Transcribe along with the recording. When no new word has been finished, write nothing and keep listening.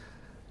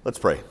Let's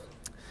pray.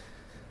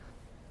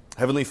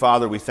 Heavenly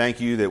Father, we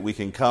thank you that we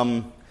can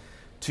come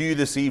to you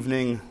this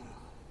evening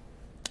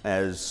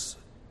as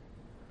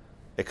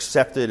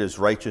accepted as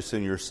righteous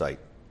in your sight,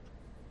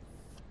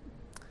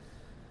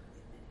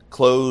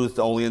 clothed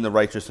only in the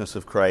righteousness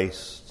of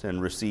Christ and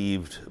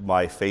received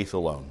by faith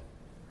alone.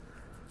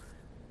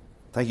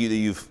 Thank you that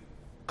you've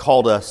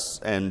called us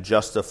and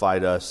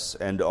justified us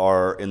and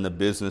are in the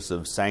business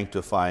of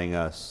sanctifying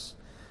us.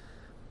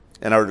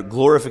 And our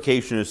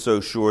glorification is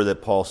so sure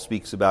that Paul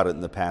speaks about it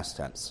in the past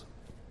tense.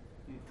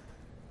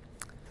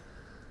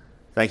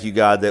 Thank you,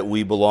 God, that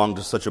we belong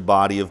to such a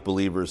body of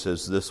believers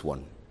as this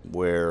one,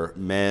 where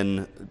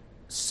men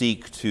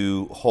seek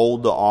to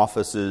hold the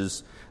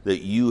offices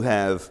that you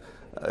have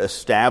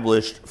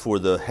established for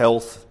the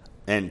health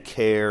and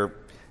care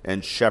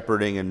and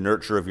shepherding and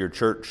nurture of your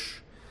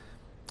church.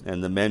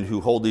 And the men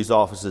who hold these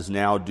offices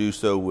now do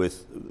so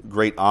with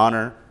great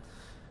honor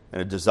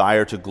and a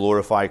desire to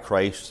glorify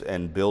Christ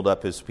and build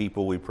up his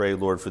people. We pray,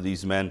 Lord, for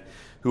these men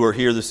who are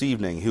here this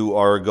evening, who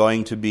are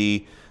going to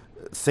be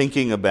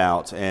thinking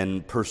about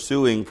and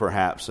pursuing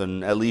perhaps,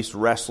 and at least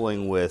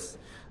wrestling with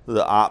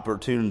the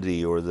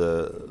opportunity or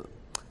the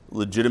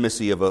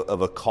legitimacy of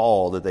a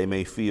call that they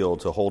may feel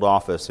to hold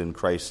office in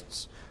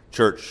Christ's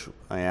church.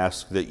 I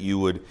ask that you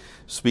would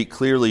speak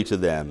clearly to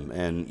them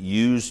and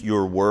use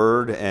your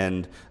word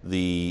and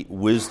the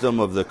wisdom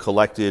of the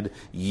collected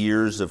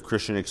years of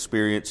Christian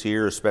experience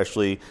here,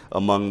 especially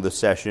among the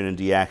session and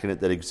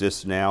diaconate that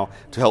exists now,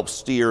 to help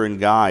steer and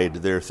guide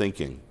their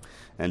thinking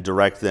and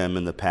direct them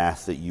in the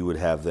path that you would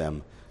have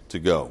them to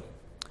go.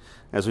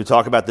 As we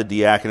talk about the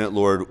diaconate,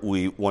 Lord,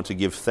 we want to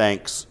give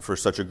thanks for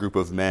such a group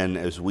of men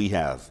as we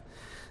have,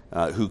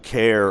 who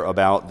care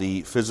about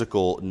the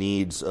physical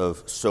needs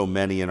of so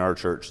many in our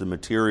church, the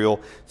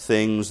material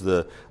things,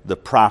 the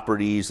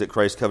properties that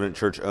Christ Covenant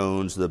Church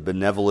owns, the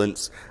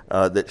benevolence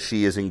that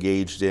she is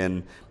engaged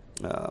in,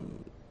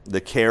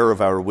 the care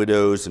of our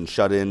widows and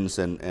shut-ins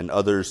and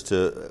others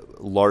to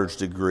a large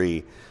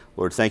degree.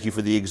 Lord, thank you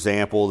for the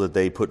example that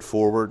they put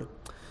forward,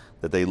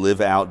 that they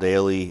live out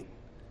daily,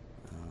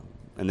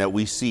 and that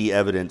we see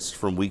evidence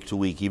from week to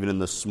week, even in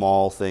the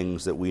small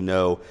things that we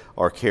know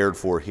are cared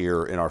for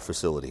here in our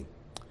facility.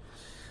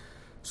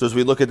 So as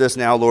we look at this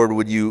now, Lord,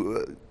 would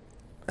you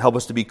help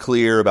us to be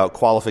clear about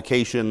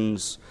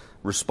qualifications,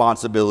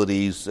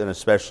 responsibilities, and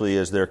especially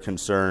as they're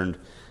concerned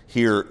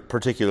here,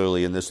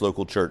 particularly in this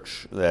local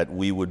church, that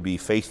we would be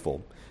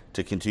faithful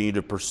to continue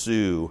to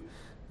pursue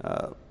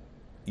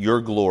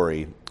your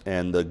glory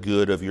and the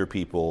good of your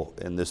people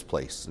in this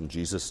place. In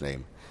Jesus'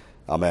 name,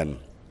 amen.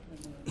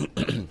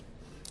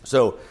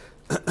 So,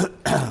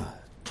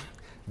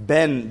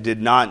 Ben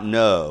did not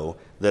know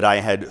that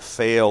I had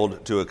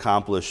failed to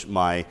accomplish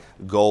my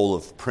goal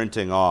of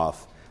printing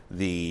off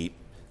the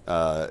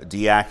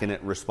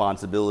diaconate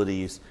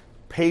responsibilities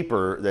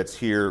paper that's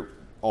here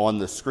on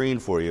the screen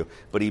for you,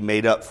 but he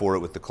made up for it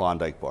with the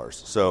Klondike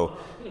bars. So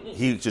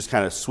he just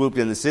kind of swooped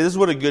in and said, this is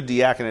what a good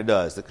diaconate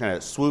does, to kind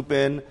of swoop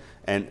in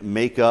and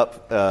make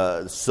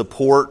up,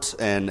 support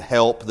and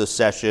help the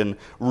session,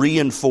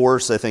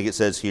 reinforce, I think it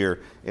says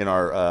here in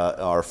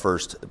our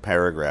first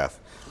paragraph.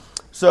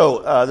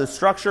 So the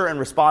structure and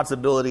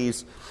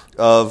responsibilities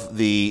of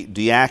the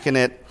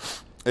diaconate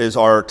is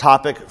our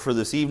topic for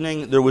this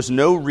evening. There was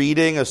no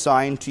reading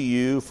assigned to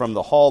you from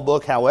the Hall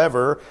book.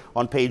 However,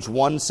 on page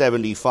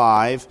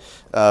 175,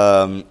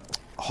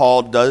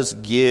 Hall does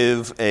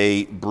give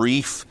a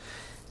brief,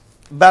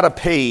 about a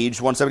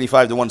page,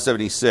 175 to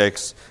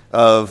 176,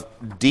 of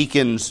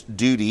deacons'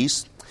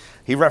 duties.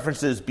 He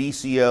references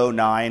BCO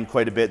 9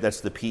 quite a bit.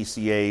 That's the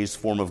PCA's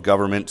form of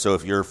government. So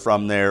if you're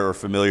from there or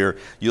familiar,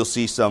 you'll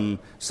see some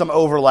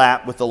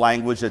overlap with the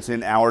language that's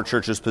in our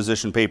church's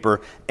position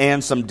paper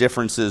and some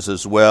differences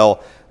as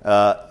well.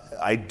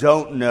 I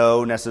don't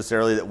know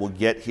necessarily that we'll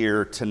get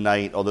here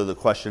tonight, although the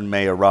question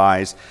may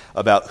arise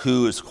about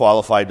who is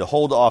qualified to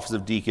hold the office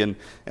of deacon.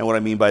 And what I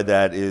mean by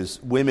that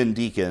is women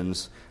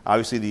deacons.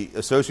 Obviously, the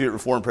Associate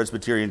Reformed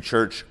Presbyterian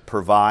Church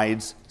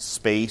provides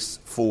space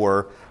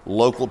for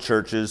local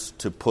churches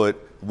to put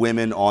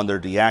women on their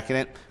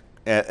diaconate,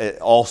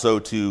 also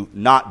to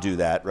not do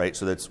that, right?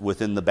 So that's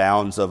within the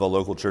bounds of a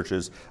local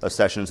church's, a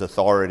session's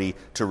authority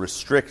to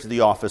restrict the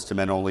office to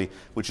men only,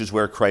 which is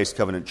where Christ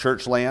Covenant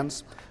Church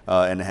lands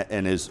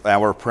and is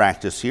our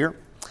practice here.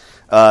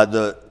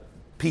 The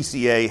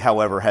PCA,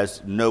 however,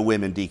 has no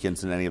women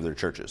deacons in any of their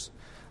churches.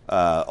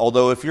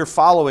 Although if you're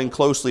following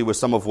closely with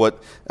some of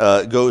what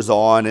goes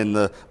on in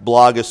the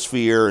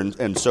blogosphere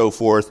and so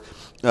forth,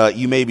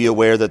 you may be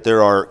aware that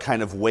there are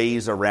kind of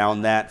ways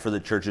around that for the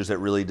churches that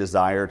really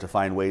desire to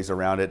find ways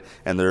around it,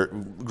 and they're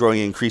growing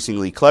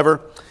increasingly clever.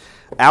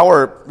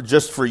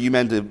 Just for you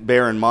men to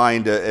bear in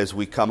mind as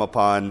we come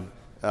upon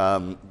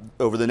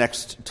over the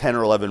next 10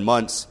 or 11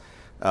 months,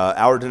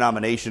 our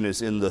denomination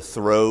is in the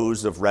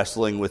throes of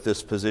wrestling with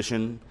this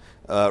position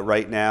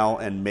right now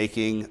and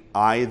making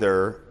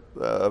either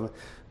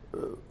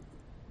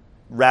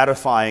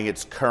ratifying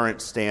its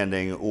current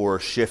standing or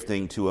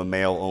shifting to a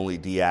male-only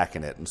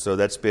diaconate. And so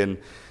that's been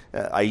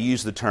I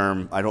use the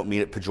term, I don't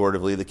mean it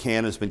pejoratively, the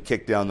can has been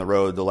kicked down the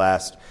road the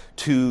last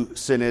 2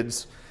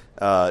 synods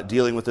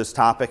dealing with this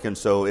topic, and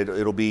so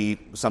it'll be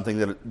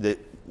something that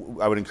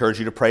I would encourage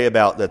you to pray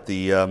about, that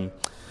the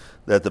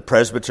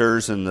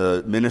presbyters and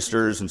the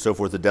ministers and so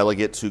forth, the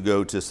delegates who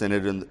go to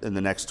synod in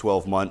the next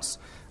 12 months,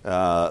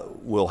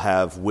 will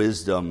have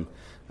wisdom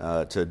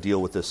to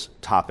deal with this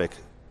topic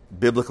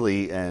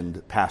biblically and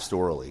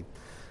pastorally.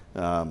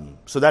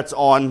 So that's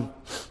on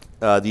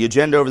the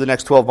agenda over the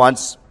next 12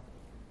 months.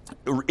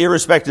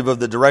 Irrespective of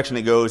the direction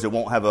it goes, it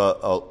won't have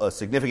a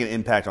significant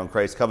impact on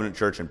Christ Covenant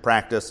Church in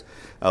practice,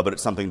 but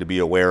it's something to be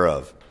aware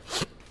of.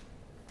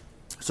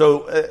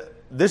 So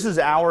this is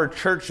our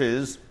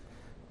church's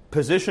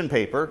position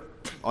paper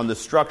on the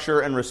structure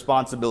and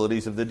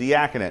responsibilities of the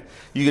diaconate.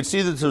 You can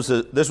see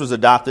that this was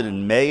adopted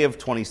in May of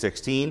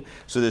 2016,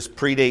 so this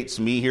predates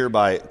me here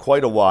by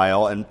quite a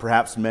while, and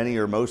perhaps many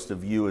or most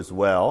of you as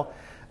well.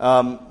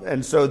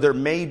 And so there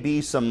may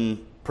be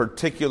some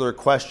particular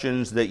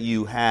questions that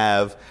you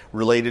have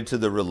related to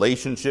the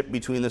relationship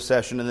between the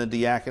session and the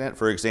diaconate.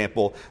 For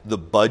example, the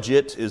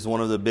budget is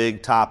one of the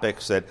big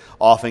topics that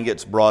often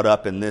gets brought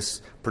up in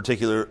this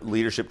particular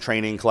leadership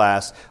training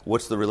class.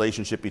 What's the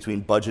relationship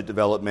between budget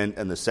development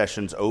and the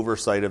session's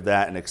oversight of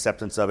that and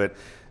acceptance of it?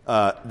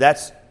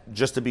 That's,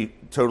 just to be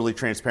totally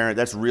transparent,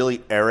 that's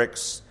really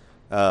Eric's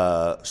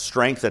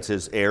strength. That's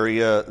his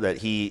area that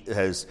he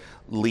has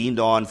leaned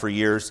on for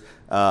years.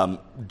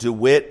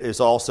 DeWitt is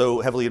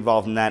also heavily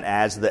involved in that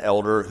as the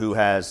elder who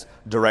has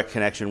direct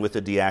connection with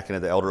the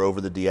diaconate, the elder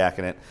over the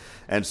diaconate.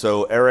 And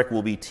so Eric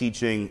will be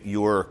teaching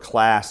your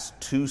class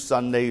 2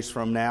 Sundays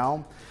from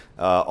now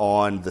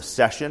on the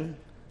session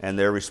and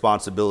their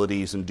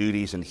responsibilities and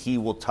duties, and he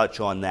will touch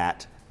on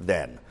that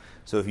then.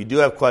 So if you do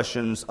have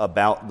questions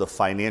about the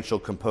financial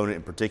component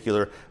in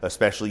particular,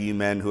 especially you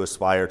men who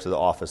aspire to the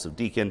office of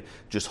deacon,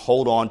 just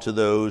hold on to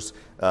those.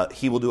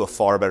 He will do a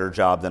far better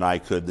job than I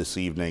could this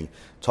evening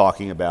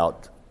talking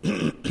about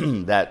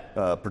that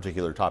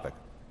particular topic.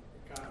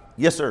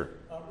 Yes, sir.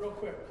 Real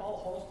quick, Paul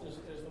Holst is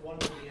the one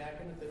with the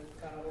diaconate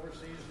that kind of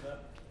oversees the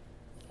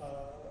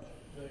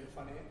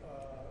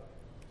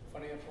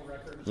financial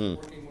records,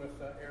 working with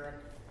Eric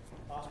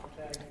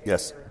Ostertag and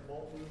yes. Eric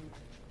Bolton.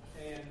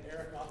 And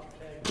Eric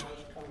Ostertag does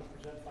come and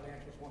present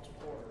financials once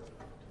a quarter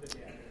to the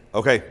diaconate.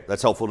 Okay,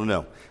 that's helpful to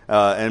know.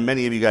 And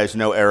many of you guys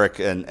know Eric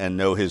and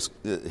know his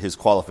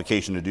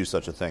qualification to do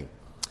such a thing.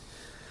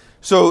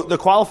 So the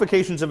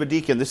qualifications of a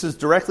deacon, this is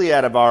directly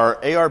out of our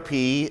ARP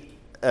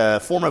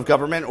form of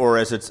government, or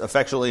as it's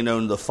affectionately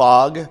known, the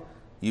FOG.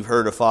 You've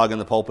heard a fog in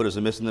the pulpit is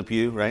a miss in the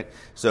pew, right?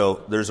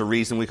 So there's a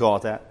reason we call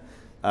it that.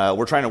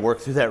 We're trying to work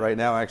through that right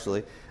now,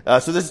 actually.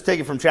 So this is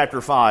taken from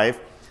chapter 5.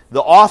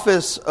 The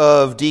office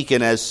of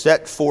deacon as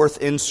set forth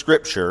in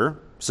Scripture,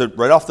 so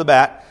right off the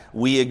bat,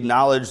 we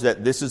acknowledge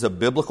that this is a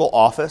biblical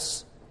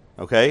office.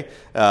 Okay,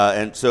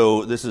 and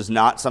so this is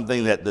not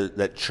something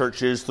that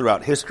churches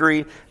throughout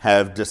history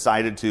have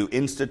decided to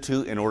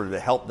institute in order to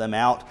help them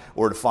out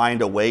or to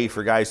find a way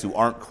for guys who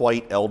aren't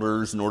quite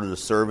elders in order to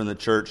serve in the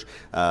church.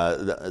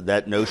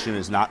 That notion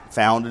is not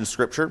found in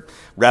Scripture.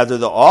 Rather,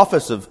 the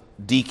office of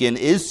deacon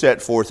is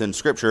set forth in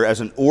Scripture as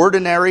an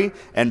ordinary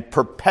and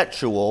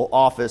perpetual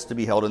office to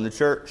be held in the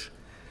church.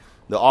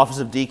 The office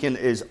of deacon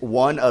is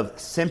one of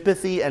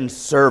sympathy and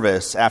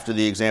service after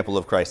the example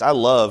of Christ. I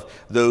love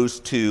those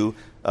two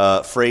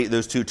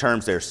those two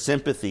terms there,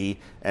 sympathy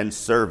and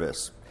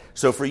service.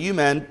 So for you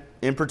men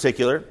in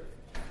particular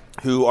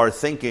who are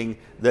thinking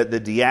that the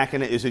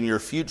diaconate is in your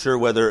future,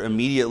 whether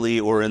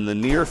immediately or in the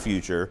near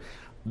future,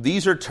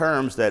 these are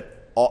terms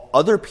that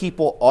other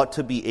people ought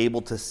to be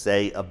able to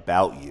say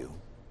about you.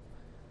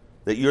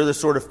 That you're the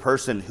sort of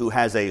person who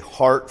has a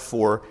heart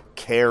for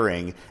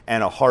caring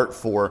and a heart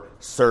for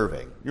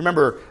serving. You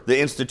remember the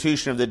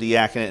institution of the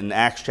diaconate in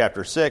Acts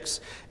chapter 6.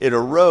 It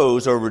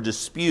arose over a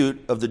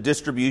dispute of the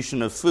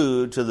distribution of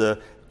food to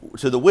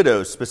the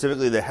widows,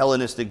 specifically the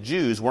Hellenistic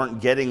Jews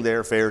weren't getting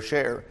their fair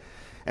share.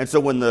 And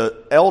so when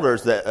the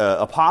elders, the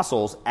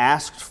apostles,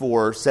 asked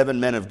for 7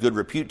 men of good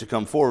repute to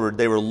come forward,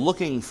 they were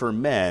looking for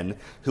men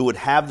who would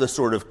have the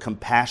sort of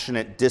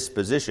compassionate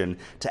disposition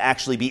to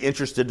actually be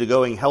interested to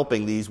going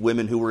helping these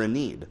women who were in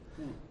need.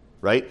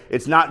 Right?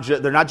 It's not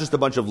they're not just a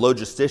bunch of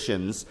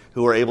logisticians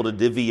who are able to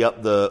divvy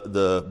up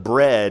the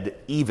bread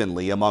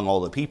evenly among all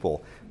the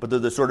people, but they're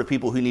the sort of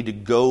people who need to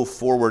go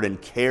forward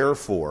and care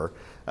for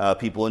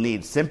people in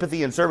need.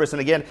 Sympathy and service.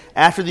 And again,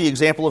 after the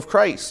example of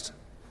Christ,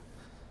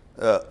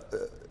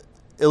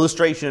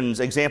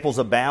 examples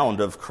abound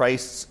of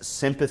Christ's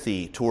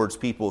sympathy towards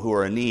people who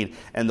are in need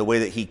and the way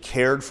that he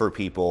cared for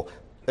people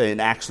in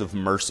acts of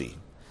mercy.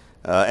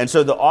 And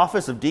so the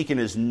office of deacon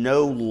is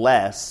no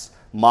less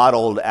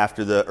modeled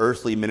after the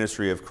earthly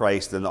ministry of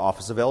Christ than the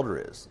office of elder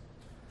is.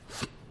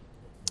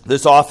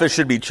 This office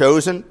should be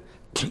chosen,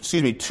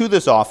 to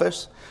this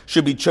office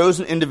should be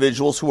chosen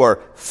individuals who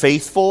are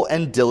faithful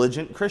and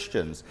diligent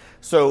Christians.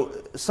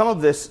 So some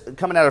of this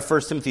coming out of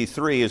 1 Timothy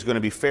 3 is going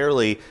to be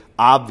fairly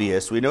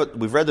obvious.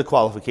 We've read the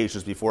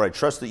qualifications before. I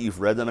trust that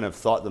you've read them and have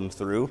thought them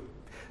through.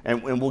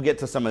 And we'll get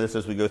to some of this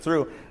as we go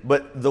through.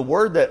 But the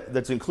word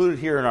that's included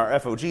here in our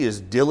FOG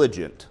is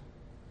diligent.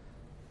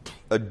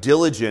 A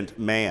diligent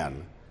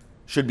man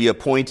should be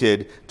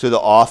appointed to the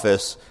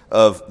office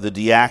of the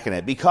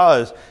diaconate.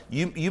 Because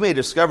you may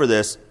discover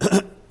this.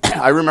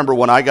 I remember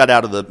when I got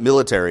out of the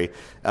military,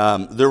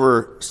 there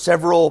were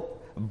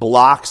several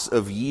blocks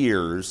of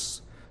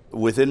years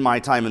within my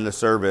time in the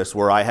service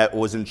where I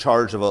was in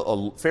charge of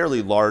a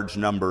fairly large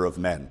number of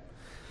men.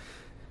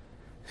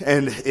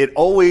 And it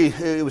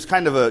was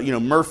kind of a,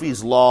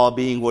 Murphy's Law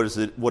being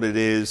what it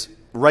is,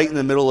 right in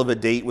the middle of a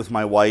date with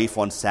my wife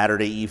on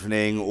Saturday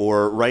evening,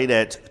 or right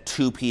at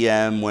 2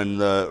 p.m. when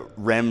the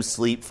REM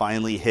sleep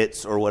finally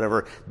hits or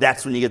whatever.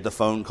 That's when you get the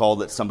phone call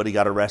that somebody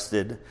got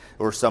arrested,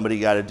 or somebody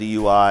got a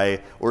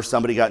DUI, or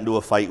somebody got into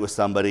a fight with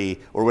somebody,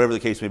 or whatever the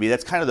case may be.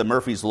 That's kind of the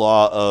Murphy's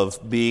Law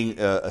of being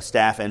a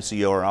staff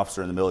NCO or an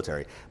officer in the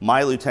military.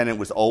 My lieutenant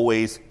was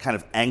always kind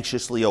of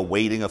anxiously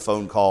awaiting a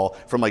phone call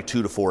from like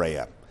 2 to 4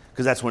 a.m.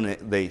 because that's when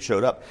they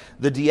showed up.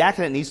 The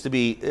diaconate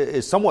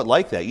is somewhat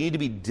like that. You need to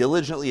be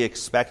diligently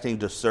expecting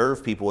to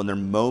serve people in their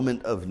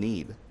moment of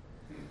need.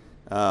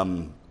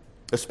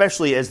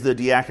 Especially as the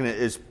diaconate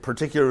is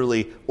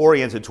particularly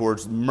oriented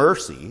towards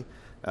mercy.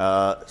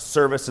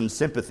 Service and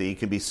sympathy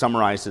can be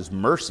summarized as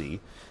mercy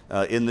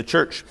in the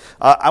church.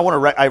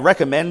 I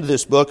recommend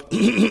this book.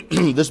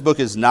 This book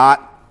is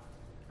not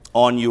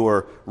on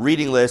your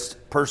reading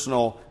list.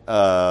 Personal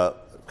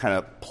kind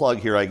of plug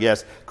here, I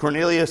guess.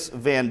 Cornelius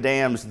Van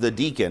Dam's The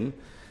Deacon,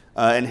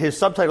 and his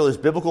subtitle is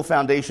Biblical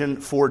Foundation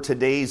for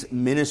Today's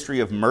Ministry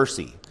of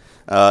Mercy.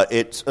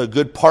 It's a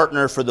good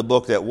partner for the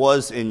book that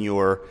was in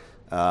your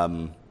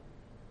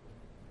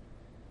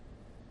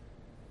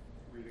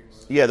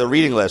the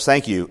reading list.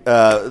 Thank you.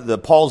 The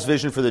Paul's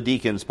Vision for the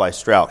Deacons by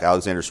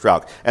Alexander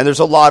Strauch. And there's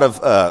a lot of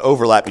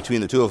overlap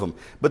between the two of them.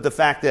 But the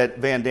fact that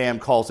Van Dam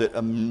calls it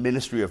a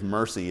ministry of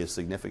mercy is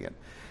significant.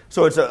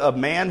 So it's a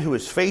man who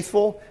is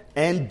faithful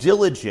and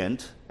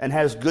diligent and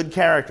has good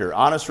character,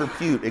 honest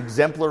repute,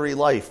 exemplary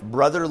life,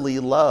 brotherly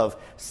love,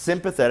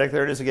 sympathetic,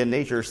 there it is again,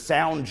 nature,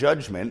 sound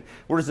judgment.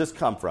 Where does this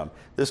come from?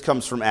 This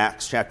comes from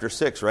Acts chapter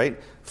 6,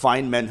 right?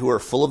 Find men who are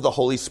full of the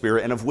Holy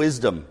Spirit and of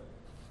wisdom.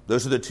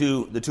 Those are the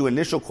two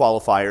initial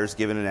qualifiers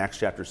given in Acts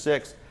chapter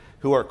 6,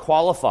 who are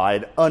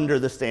qualified under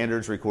the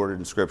standards recorded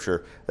in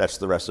Scripture. That's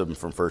the rest of them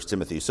from 1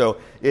 Timothy. So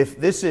if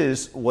this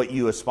is what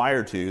you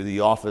aspire to, the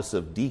office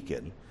of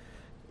deacon,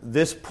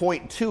 this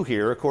point 2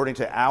 here, according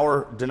to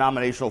our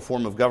denominational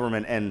form of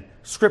government and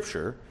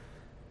Scripture,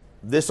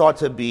 this ought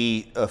to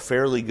be a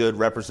fairly good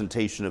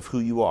representation of who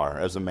you are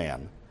as a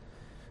man.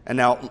 And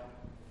now,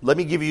 let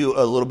me give you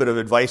a little bit of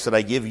advice that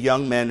I give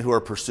young men who are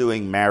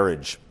pursuing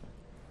marriage.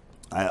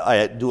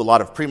 I do a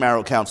lot of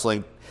premarital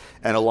counseling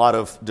and a lot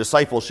of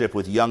discipleship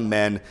with young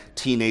men,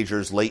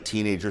 teenagers, late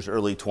teenagers,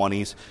 early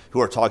 20s, who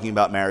are talking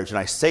about marriage. And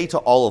I say to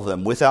all of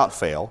them, without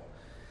fail,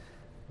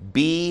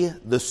 be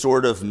the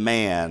sort of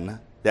man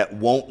that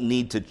won't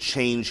need to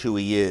change who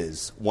he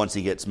is once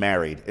he gets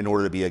married in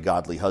order to be a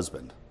godly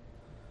husband.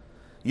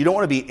 You don't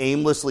want to be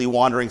aimlessly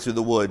wandering through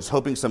the woods,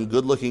 hoping some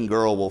good-looking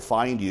girl will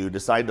find you,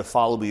 decide to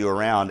follow you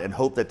around, and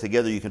hope that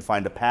together you can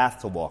find a path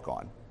to walk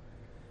on.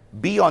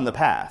 Be on the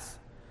path.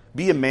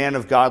 Be a man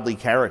of godly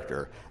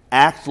character.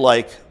 Act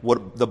like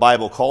what the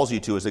Bible calls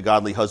you to as a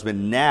godly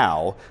husband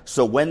now,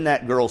 so when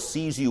that girl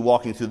sees you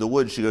walking through the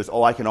woods, she goes,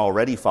 oh, I can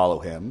already follow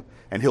him,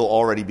 and he'll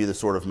already be the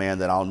sort of man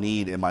that I'll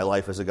need in my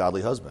life as a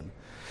godly husband.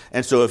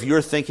 And so if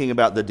you're thinking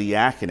about the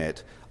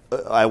diaconate,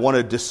 I want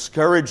to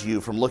discourage you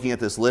from looking at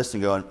this list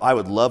and going, I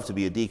would love to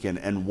be a deacon,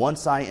 and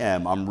once I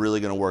am, I'm really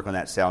going to work on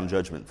that sound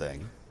judgment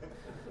thing.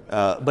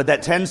 But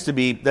that tends to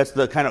be, that's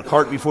the kind of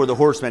cart before the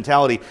horse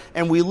mentality.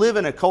 And we live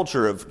in a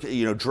culture of,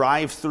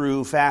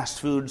 drive-through,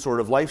 fast food sort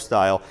of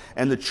lifestyle,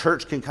 and the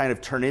church can kind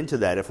of turn into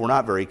that if we're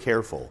not very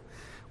careful,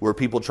 where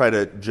people try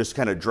to just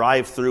kind of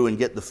drive through and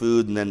get the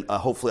food, and then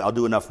hopefully I'll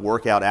do enough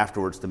workout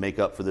afterwards to make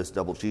up for this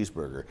double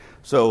cheeseburger.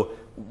 So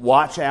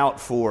watch out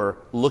for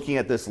looking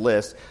at this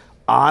list.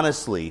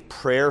 Honestly,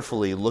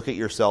 prayerfully look at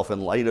yourself in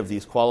light of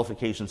these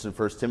qualifications in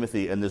 1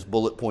 Timothy and this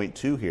bullet point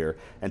 2 here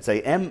and say,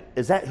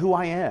 is that who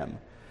I am?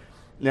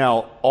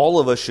 Now, all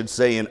of us should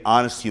say in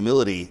honest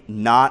humility,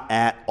 not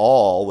at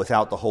all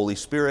without the Holy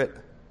Spirit.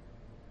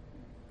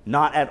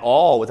 Not at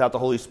all without the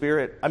Holy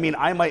Spirit. I mean,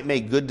 I might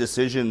make good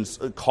decisions,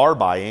 car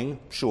buying,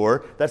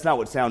 sure. That's not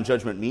what sound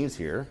judgment means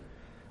here.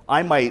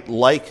 I might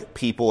like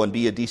people and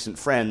be a decent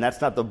friend.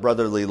 That's not the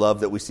brotherly love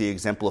that we see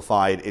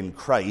exemplified in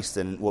Christ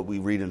and what we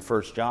read in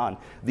 1 John.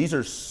 These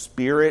are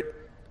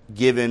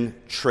Spirit-given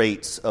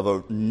traits of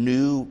a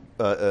new,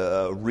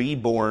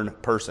 reborn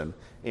person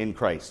in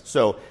Christ.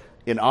 So,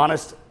 in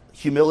honest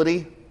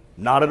humility,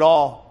 not at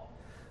all.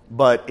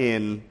 But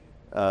in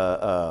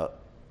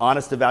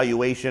honest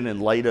evaluation in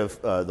light of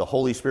the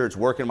Holy Spirit's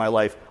work in my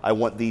life, I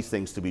want these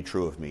things to be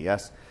true of me,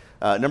 yes?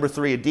 Number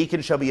 3, a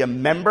deacon shall be a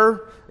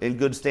member in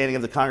good standing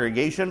of the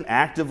congregation,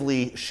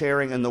 actively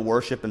sharing in the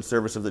worship and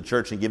service of the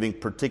church and giving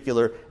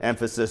particular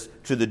emphasis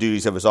to the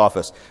duties of his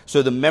office.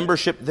 So the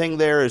membership thing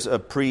there is a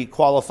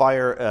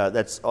pre-qualifier.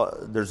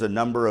 There's a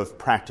number of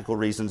practical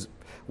reasons.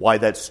 why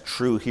that's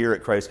true here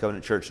at Christ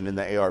Covenant Church and in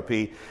the ARP.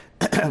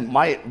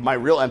 My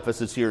real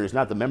emphasis here is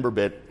not the member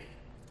bit,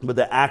 but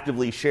the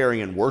actively sharing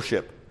in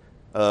worship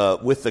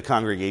with the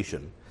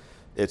congregation.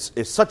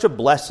 It's such a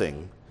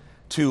blessing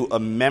to a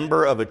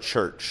member of a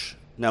church.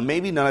 Now,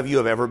 maybe none of you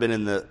have ever been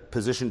in the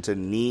position to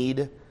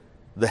need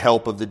the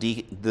help of the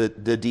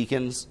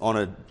deacons on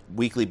a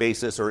weekly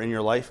basis or in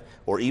your life,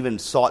 or even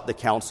sought the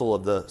counsel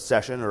of the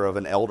session or of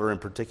an elder in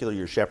particular,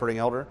 your shepherding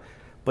elder.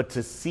 But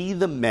to see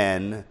the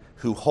men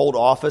who hold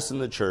office in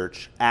the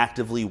church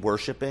actively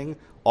worshiping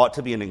ought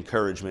to be an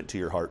encouragement to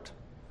your heart.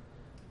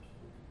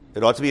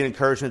 It ought to be an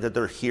encouragement that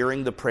they're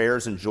hearing the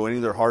prayers and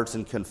joining their hearts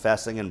and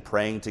confessing and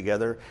praying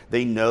together.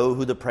 They know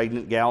who the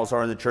pregnant gals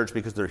are in the church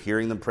because they're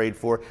hearing them prayed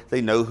for.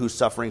 They know who's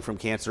suffering from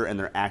cancer and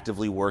they're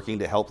actively working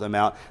to help them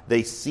out.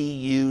 They see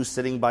you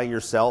sitting by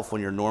yourself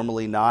when you're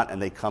normally not,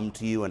 and they come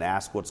to you and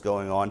ask what's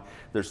going on.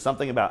 There's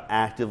something about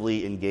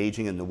actively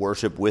engaging in the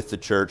worship with the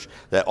church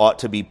that ought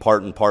to be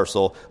part and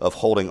parcel of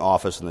holding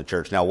office in the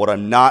church. Now, what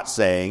I'm not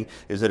saying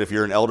is that if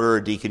you're an elder or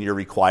a deacon, you're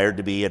required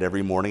to be at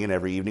every morning and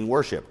every evening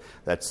worship.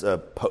 That's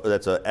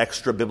an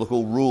extra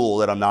biblical rule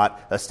that I'm not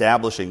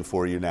establishing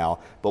for you now.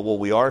 But what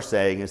we are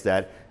saying is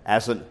that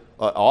as an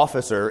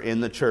officer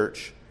in the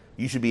church,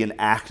 you should be an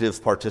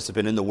active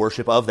participant in the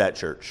worship of that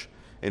church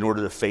in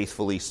order to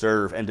faithfully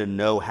serve and to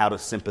know how to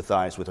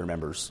sympathize with their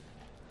members.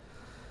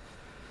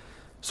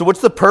 So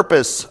what's the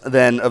purpose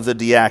then of the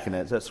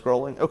diaconate? Is that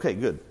scrolling? Okay,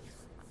 good.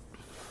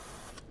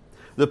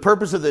 The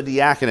purpose of the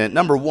diaconate,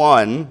 number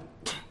one,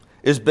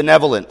 is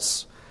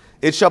benevolence.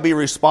 It shall be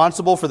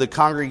responsible for the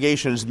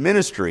congregation's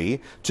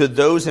ministry to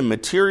those in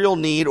material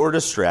need or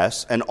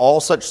distress, and all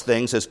such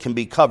things as can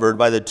be covered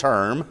by the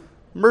term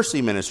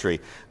mercy ministry.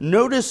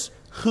 Notice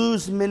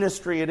whose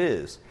ministry it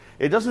is.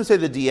 It doesn't say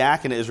the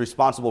diaconate is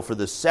responsible for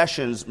the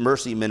session's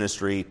mercy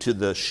ministry to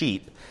the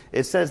sheep.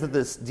 It says that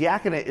this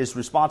diaconate is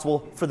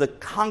responsible for the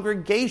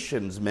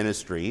congregation's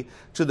ministry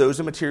to those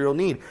in material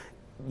need.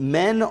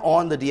 Men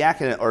on the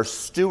diaconate are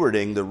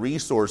stewarding the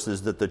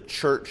resources that the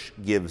church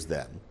gives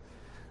them,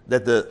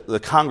 that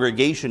the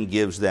congregation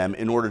gives them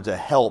in order to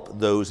help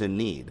those in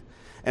need.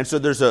 And so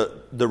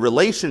the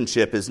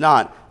relationship is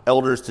not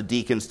elders to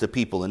deacons to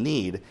people in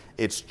need.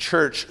 It's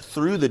church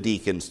through the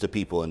deacons to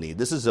people in need.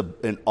 This is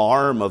an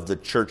arm of the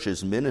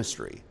church's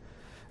ministry.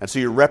 And so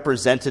you're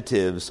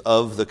representatives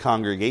of the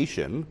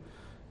congregation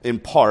in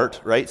part,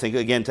 right? Think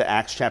again to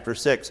Acts chapter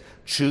 6.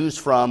 Choose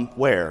from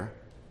where?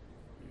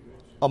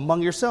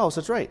 Among yourselves,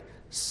 that's right.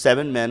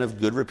 7 men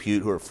of good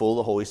repute who are full of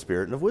the Holy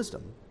Spirit and of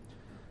wisdom.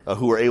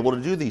 Who are able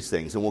to do these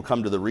things, and we'll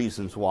come to the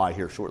reasons why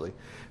here shortly.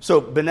 So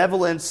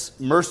benevolence,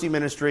 mercy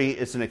ministry,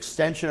 it's an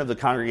extension of the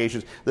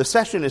congregations. The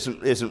session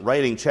isn't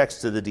writing checks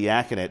to the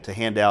diaconate to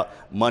hand out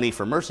money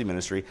for mercy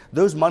ministry.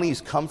 Those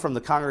monies come from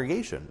the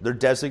congregation. They're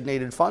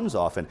designated funds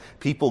often.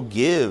 People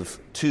give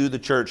to the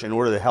church in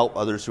order to help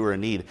others who are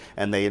in need,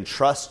 and they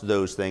entrust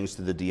those things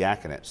to the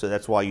diaconate. So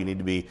that's why you need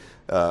to be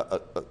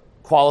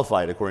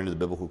qualified according to the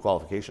biblical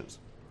qualifications.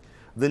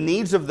 The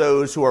needs of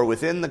those who are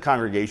within the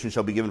congregation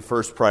shall be given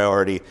first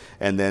priority,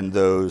 and then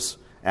those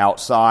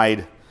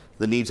outside,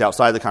 the needs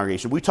outside the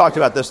congregation. We talked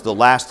about this the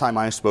last time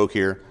I spoke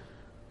here,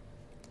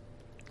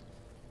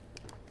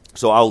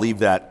 so I'll leave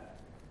that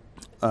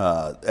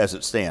as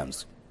it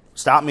stands.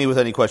 Stop me with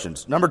any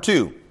questions. Number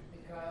 2.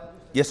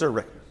 Yes, sir,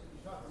 Rick.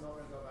 You talked a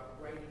moment ago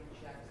about writing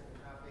checks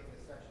and how big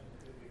the session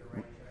could be to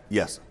write checks.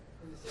 Yes.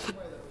 In the same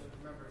way that we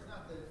remember, it's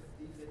not the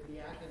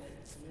diaconate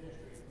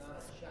ministry is not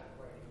a check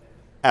writing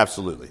ministry.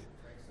 Absolutely.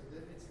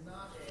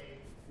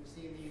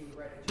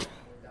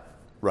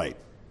 Right.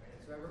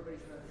 So everybody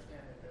should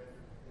understand that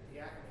the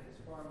diaconate is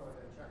far more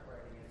than check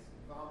writing. It's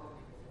involved in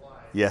people's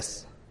lives.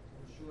 Yes.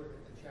 To ensure that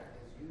the check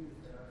is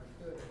used and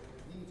understood. And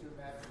we need to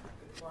imagine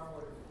it's far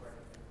more than check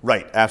writing.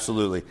 Right,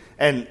 absolutely.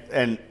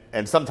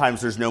 And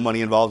sometimes there's no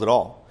money involved at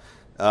all.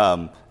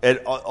 And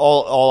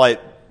all I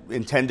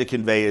intend to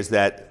convey is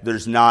that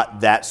there's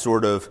not that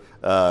sort of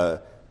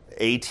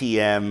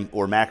ATM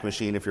or Mac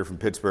machine, if you're from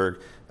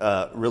Pittsburgh,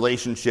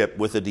 relationship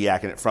with the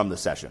diaconate from the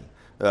session.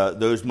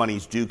 Those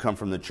monies do come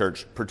from the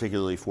church,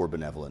 particularly for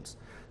benevolence.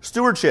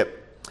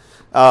 Stewardship.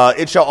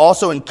 It shall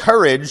also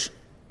encourage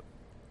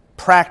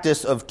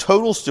practice of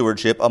total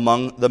stewardship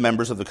among the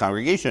members of the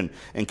congregation,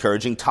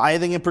 encouraging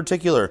tithing in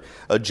particular,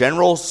 a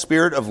general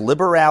spirit of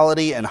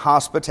liberality and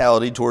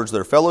hospitality towards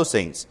their fellow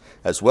saints,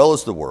 as well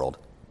as the world,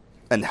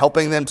 and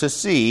helping them to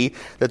see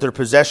that their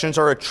possessions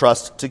are a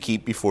trust to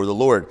keep before the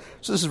Lord.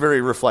 So this is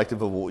very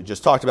reflective of what we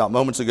just talked about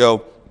moments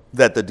ago,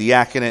 that the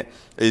diaconate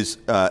is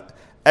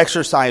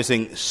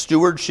exercising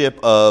stewardship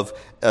of,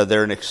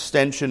 they're an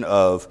extension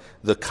of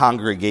the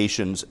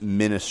congregation's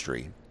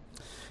ministry.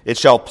 It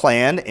shall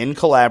plan in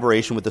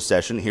collaboration with the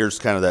session. Here's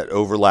kind of that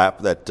overlap,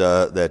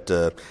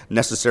 that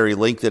necessary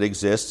link that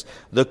exists.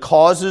 The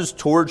causes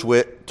toward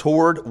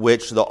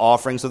which the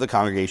offerings of the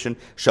congregation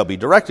shall be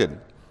directed.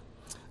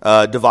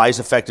 Devise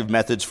effective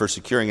methods for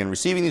securing and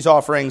receiving these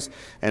offerings,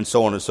 and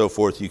so on and so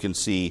forth. You can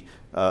see,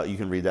 you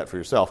can read that for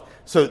yourself.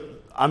 So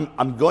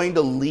I'm going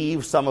to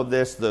leave some of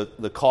this,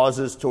 the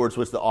causes towards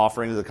which the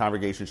offering of the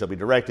congregation shall be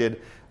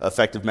directed,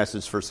 effective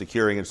methods for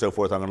securing and so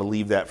forth. I'm going to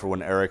leave that for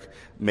when Eric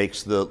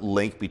makes the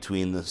link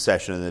between the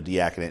session and the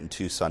diaconate in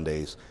 2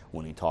 Sundays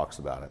when he talks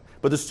about it.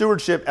 But the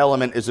stewardship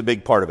element is a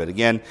big part of it.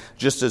 Again,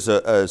 just as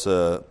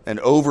an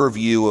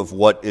overview of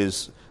what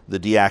is the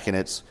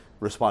diaconate's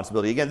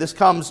responsibility. Again, this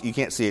comes, you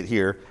can't see it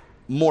here,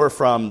 more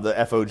from the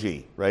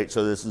FOG, right?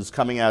 So this is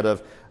coming out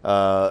of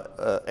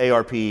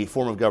ARP,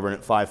 Form of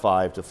Government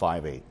 5.5 to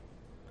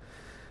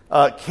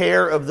 5.8.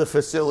 Care of the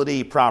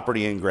facility,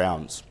 property, and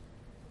grounds.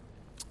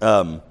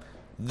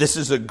 This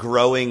is a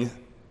growing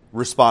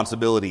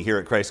responsibility here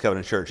at Christ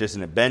Covenant Church,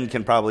 isn't it? Ben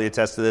can probably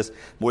attest to this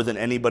more than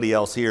anybody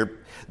else here,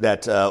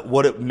 that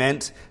what it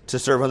meant to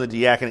serve on the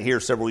diaconate here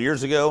several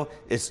years ago,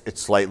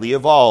 it's slightly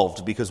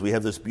evolved because we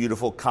have this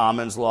beautiful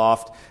commons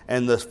loft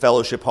and the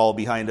fellowship hall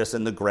behind us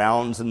and the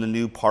grounds and the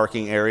new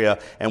parking area,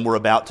 and we're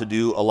about to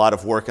do a lot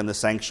of work in the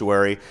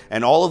sanctuary.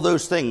 And all of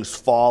those things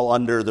fall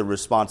under the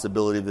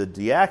responsibility of the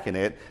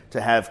diaconate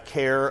to have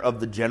care of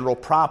the general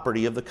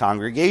property of the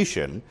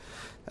congregation.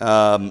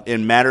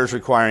 In matters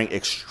requiring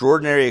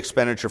extraordinary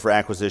expenditure for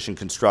acquisition,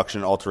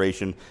 construction,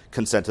 alteration,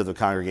 consent of the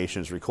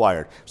congregation is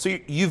required. So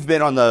you've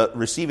been on the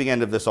receiving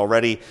end of this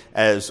already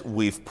as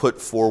we've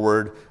put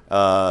forward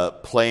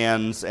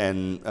plans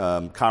and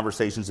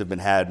conversations have been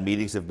had,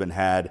 meetings have been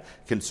had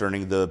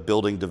concerning the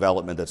building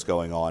development that's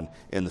going on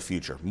in the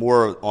future.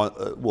 More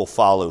will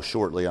follow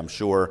shortly, I'm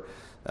sure.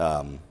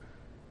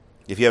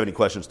 If you have any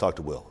questions, talk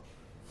to Will.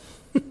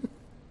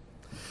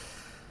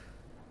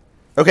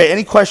 Okay,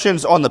 any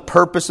questions on the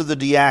purpose of the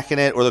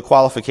diaconate or the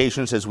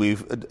qualifications as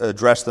we've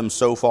addressed them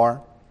so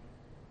far?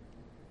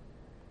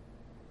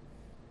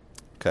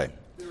 Okay.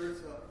 There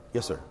is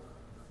yes, sir.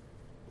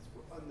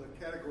 On the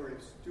category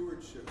of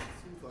stewardship, it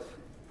seems like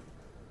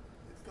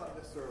it's not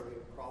necessarily a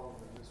problem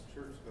in this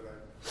church, but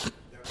I've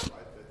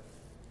identified that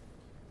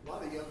a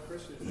lot of young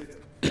Christians,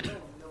 they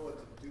don't know what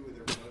to do with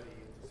their money.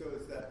 So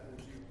would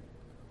you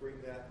bring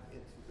that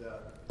into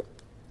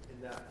in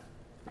that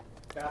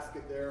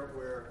basket there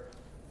where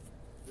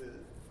the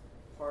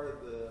part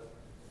of the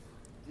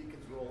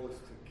deacon's role is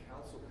to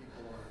counsel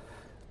people on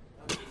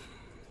not just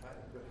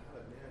tithing, but how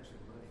to manage their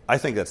money? I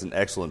think that's an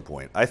excellent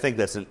point. I think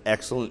that's an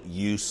excellent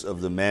use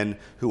of the men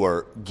who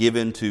are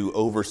given to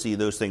oversee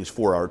those things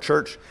for our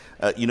church.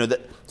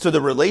 So the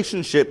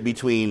relationship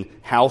between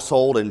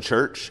household and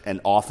church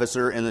and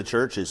officer in the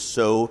church is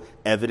so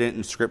evident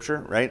in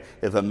Scripture, right?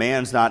 If a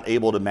man's not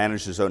able to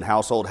manage his own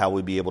household, how will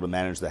he be able to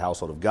manage the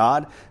household of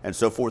God? And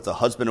so forth. The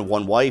husband of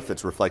one wife,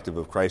 that's reflective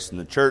of Christ in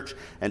the church,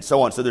 and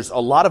so on. So there's a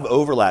lot of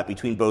overlap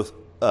between both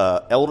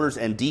elders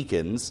and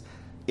deacons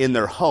in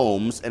their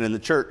homes and in the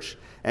church.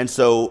 And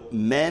so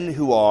men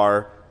who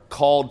are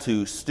called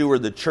to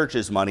steward the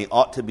church's money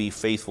ought to be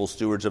faithful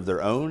stewards of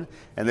their own,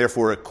 and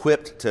therefore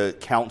equipped to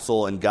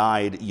counsel and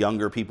guide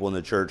younger people in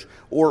the church,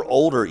 or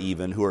older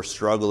even, who are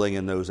struggling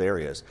in those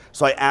areas.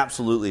 So I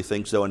absolutely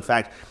think so. In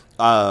fact,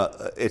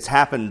 it's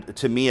happened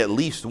to me at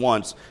least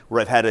once where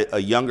I've had a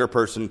younger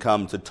person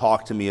come to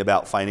talk to me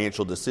about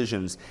financial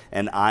decisions,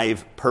 and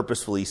I've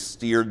purposefully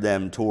steered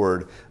them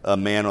toward a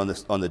man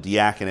on the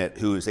diaconate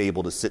who is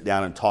able to sit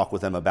down and talk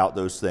with them about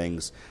those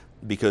things,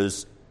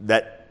 because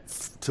that,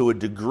 to a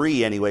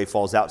degree anyway,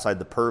 falls outside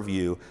the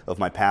purview of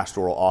my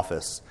pastoral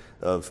office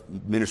of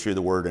ministry of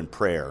the word and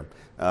prayer.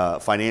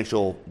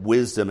 Financial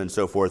wisdom and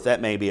so forth,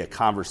 that may be a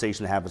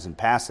conversation that happens in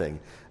passing,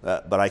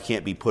 but I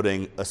can't be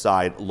putting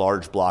aside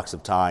large blocks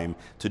of time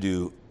to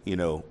do,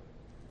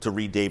 to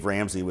read Dave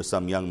Ramsey with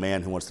some young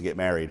man who wants to get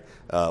married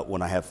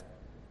when I have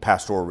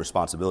pastoral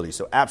responsibility.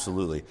 So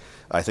absolutely,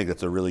 I think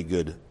that's a really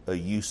good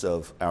use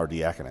of our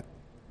diaconate.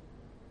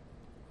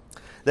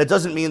 That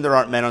doesn't mean there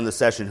aren't men on the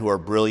session who are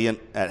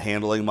brilliant at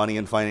handling money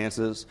and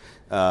finances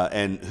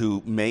and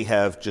who may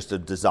have just a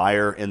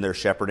desire in their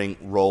shepherding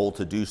role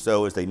to do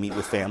so as they meet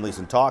with families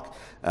and talk.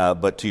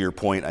 But to your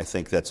point, I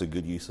think that's a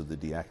good use of the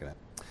diaconate.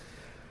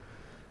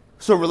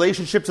 So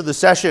relationship to the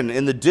session.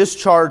 In the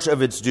discharge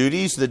of its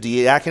duties, the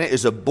diaconate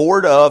is a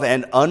board of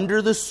and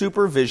under the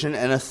supervision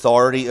and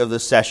authority of the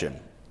session.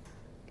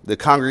 The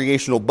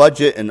congregational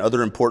budget and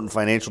other important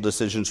financial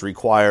decisions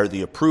require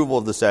the approval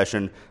of the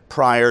session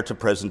prior to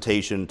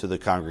presentation to the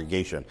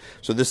congregation.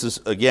 So this is,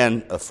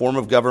 again, a form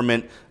of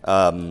government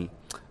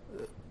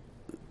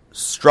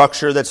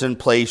structure that's in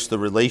place, the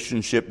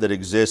relationship that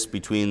exists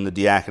between the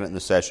diaconate and the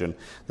session,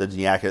 the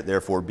diaconate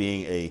therefore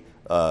being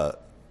a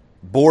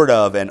board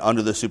of and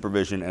under the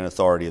supervision and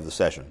authority of the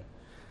session.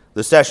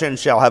 The session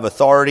shall have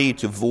authority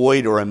to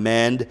void or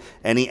amend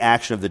any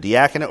action of the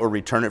diaconate or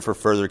return it for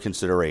further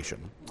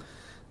consideration.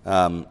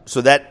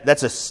 So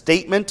that's a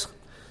statement.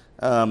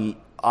 I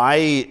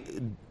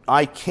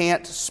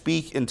can't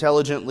speak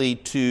intelligently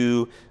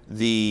to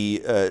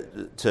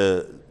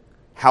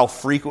how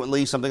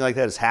frequently something like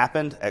that has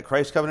happened at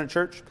Christ Covenant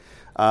Church.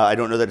 I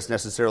don't know that it's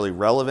necessarily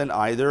relevant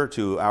either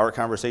to our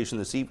conversation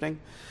this evening.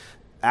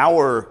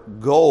 Our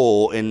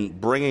goal in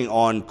bringing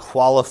on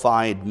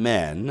qualified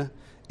men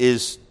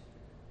is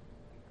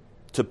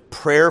to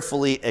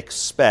prayerfully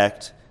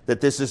expect that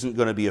this isn't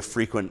going to be a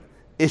frequent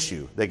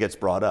issue that gets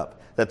brought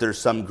up, that there's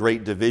some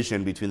great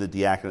division between the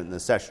diaconate and the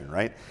session,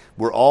 right?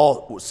 We're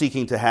all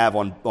seeking to have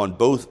on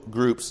both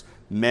groups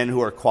men who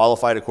are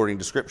qualified according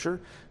to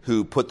Scripture,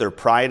 who put their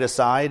pride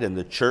aside and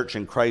the church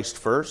and Christ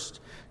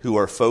first, who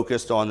are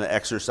focused on the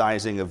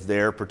exercising of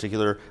their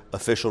particular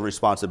official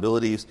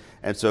responsibilities.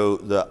 And so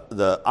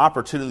the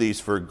opportunities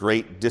for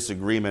great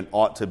disagreement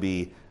ought to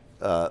be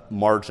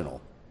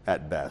marginal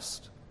at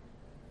best.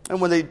 And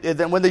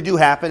when they do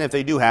happen, if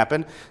they do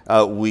happen,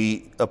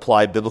 we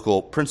apply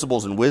biblical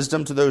principles and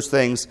wisdom to those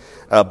things,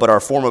 but our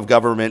form of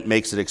government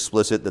makes it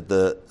explicit that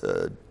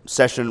the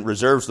session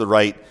reserves the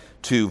right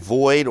to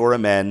void or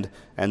amend,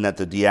 and that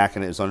the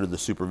diaconate is under the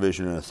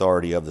supervision and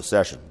authority of the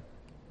session.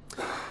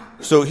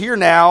 So here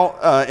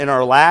now, in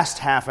our last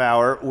half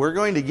hour, we're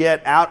going to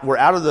get out. We're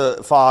out of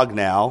the fog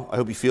now. I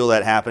hope you feel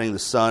that happening. The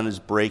sun is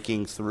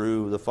breaking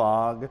through the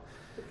fog.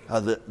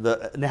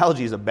 The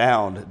analogies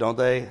abound, don't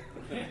they?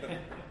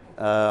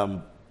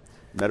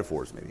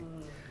 Metaphors, maybe.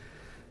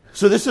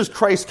 So this is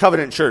Christ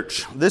Covenant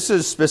Church. This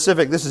is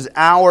specific. This is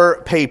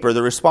our paper,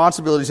 the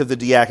responsibilities of the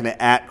diaconate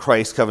at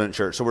Christ Covenant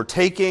Church. So we're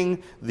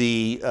taking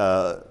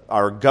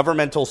our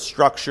governmental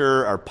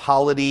structure, our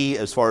polity,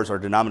 as far as our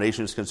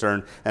denomination is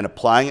concerned, and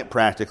applying it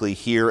practically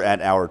here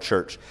at our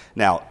church.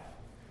 Now,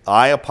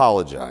 I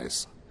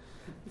apologize.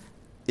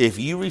 If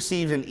you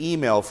received an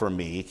email from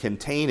me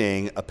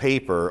containing a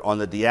paper on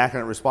the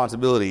diaconate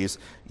responsibilities,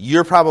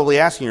 you're probably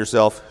asking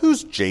yourself,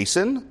 who's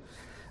Jason?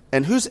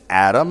 And who's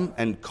Adam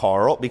and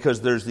Carl? Because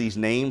there's these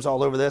names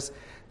all over this.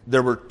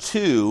 There were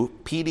 2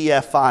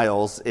 PDF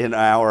files in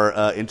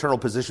our internal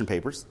position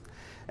papers,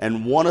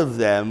 and one of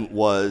them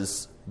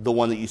was the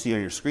one that you see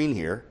on your screen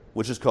here,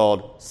 which is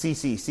called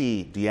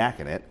CCC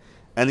Diaconate,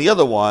 and the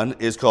other one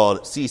is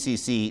called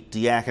CCC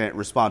Diaconate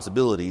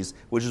Responsibilities,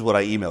 which is what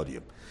I emailed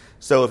you.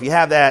 So if you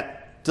have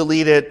that,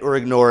 delete it or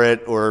ignore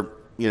it or,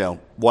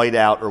 white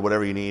out or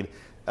whatever you need.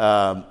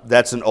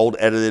 That's an old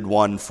edited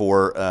one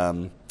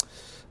for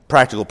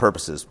practical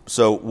purposes.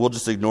 So we'll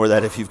just ignore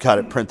that if you've got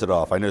it printed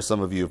off. I know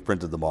some of you have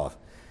printed them off.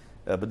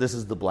 But this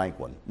is the blank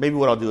one. Maybe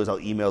what I'll do is I'll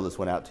email this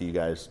one out to you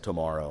guys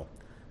tomorrow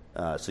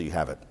so you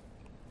have it.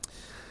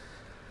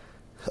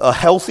 A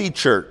healthy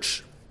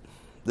church,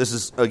 this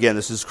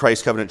is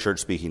Christ Covenant Church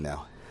speaking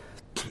now,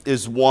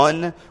 is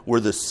one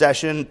where the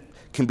session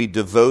can be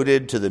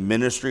devoted to the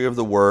ministry of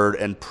the word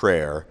and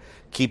prayer,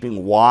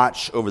 keeping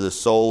watch over the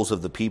souls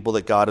of the people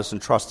that God has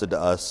entrusted to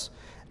us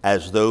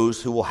as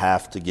those who will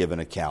have to give an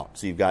account.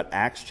 So you've got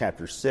Acts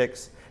chapter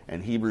 6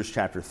 and Hebrews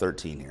chapter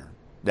 13 here.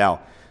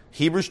 Now,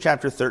 Hebrews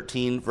chapter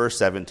 13, verse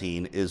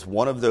 17 is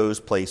one of those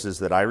places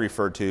that I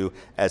refer to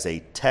as a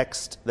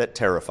text that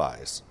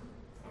terrifies.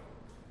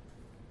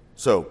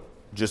 So,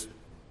 just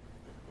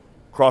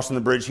crossing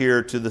the bridge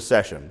here to the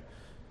session.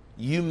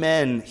 You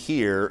men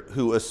here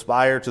who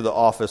aspire to the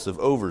office of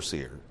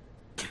overseer,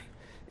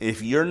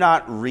 if you're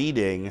not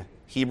reading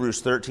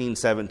Hebrews 13,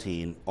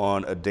 17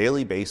 on a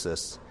daily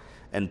basis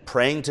and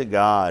praying to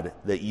God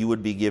that you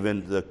would be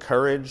given the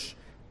courage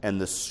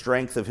and the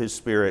strength of His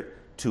Spirit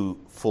to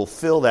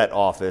fulfill that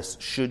office,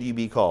 should you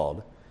be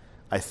called,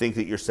 I think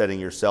that you're setting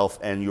yourself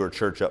and your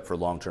church up for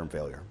long-term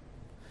failure.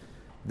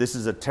 This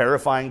is a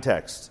terrifying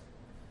text.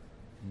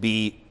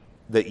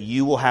 That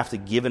you will have to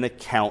give an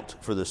account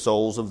for the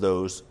souls of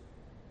those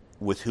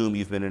with whom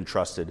you've been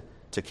entrusted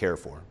to care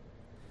for.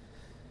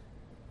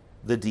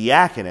 The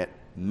diaconate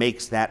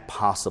makes that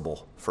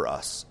possible for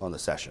us on the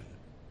session.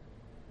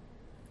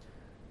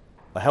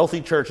 A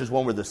healthy church is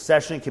one where the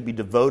session can be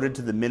devoted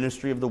to the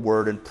ministry of the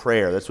word and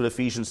prayer. That's what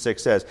Ephesians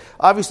 6 says.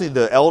 Obviously,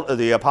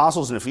 the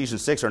apostles in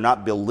Ephesians 6 are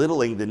not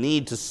belittling the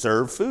need to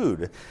serve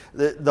food.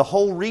 The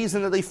whole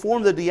reason that they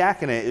formed the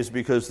diaconate is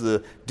because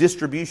the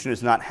distribution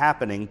is not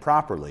happening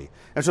properly.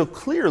 And so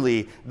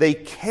clearly, they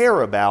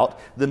care about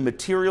the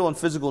material and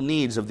physical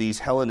needs of these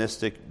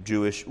Hellenistic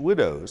Jewish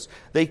widows.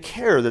 They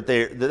care that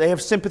they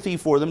have sympathy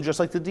for them just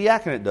like the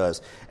diaconate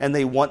does. And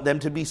they want them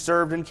to be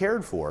served and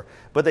cared for.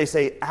 But they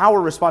say, our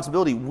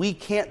responsibility, we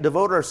can't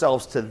devote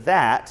ourselves to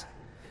that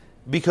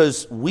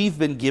because we've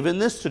been given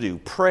this to do,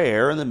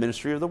 prayer and the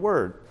ministry of the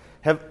word.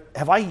 Have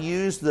I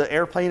used the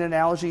airplane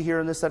analogy here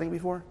in this setting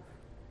before?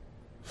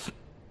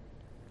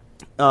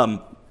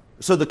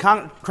 So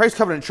the Christ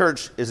Covenant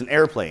Church is an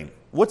airplane.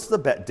 What's the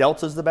best?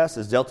 Delta's the best?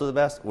 Is Delta the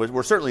best?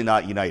 We're certainly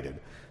not United.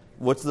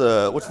 What's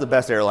the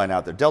best airline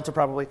out there? Delta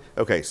probably?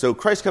 Okay, so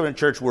Christ Covenant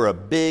Church, we're a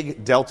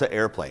big Delta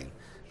airplane.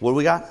 What do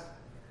we got?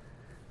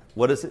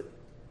 What is it?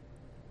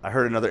 I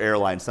heard another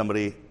airline.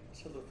 Somebody.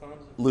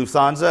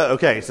 Lufthansa.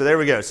 Okay, so there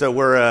we go. So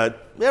we're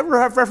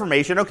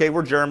Reformation. Okay,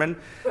 we're German.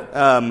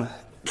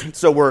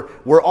 So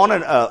we're on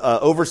an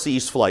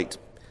overseas flight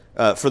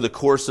for the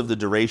course of the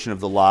duration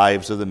of the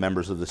lives of the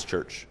members of this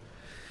church.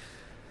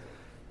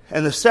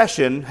 And the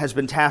session has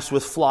been tasked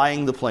with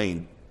flying the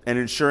plane and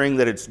ensuring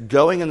that it's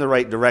going in the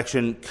right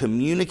direction,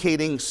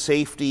 communicating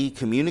safety,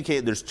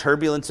 there's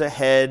turbulence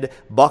ahead,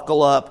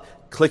 buckle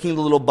up, clicking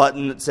the little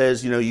button that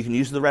says, you can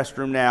use the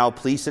restroom now.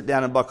 Please sit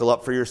down and buckle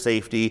up for your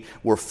safety.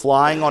 We're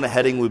flying on a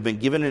heading. We've been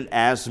given an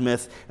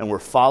azimuth, and we're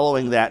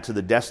following that to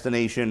the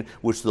destination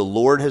which the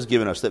Lord has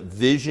given us, that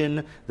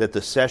vision that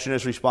the session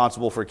is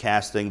responsible for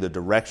casting, the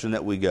direction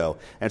that we go.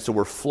 And so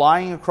we're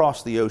flying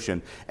across the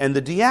ocean, and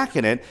the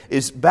diaconate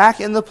is back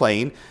in the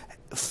plane,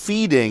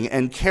 feeding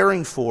and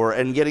caring for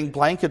and getting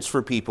blankets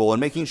for people and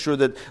making sure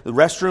that the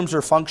restrooms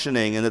are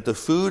functioning and that the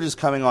food is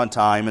coming on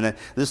time and that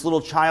this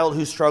little child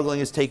who's struggling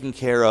is taken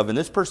care of and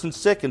this person's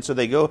sick, and so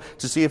they go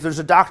to see if there's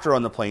a doctor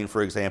on the plane,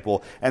 for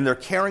example, and they're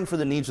caring for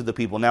the needs of the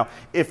people. Now,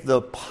 if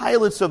the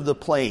pilots of the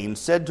plane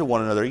said to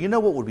one another,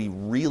 what would be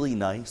really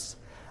nice?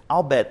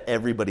 I'll bet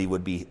everybody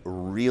would be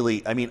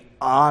really,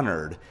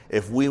 honored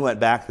if we went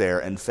back there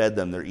and fed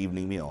them their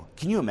evening meal.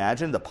 Can you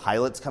imagine the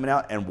pilots coming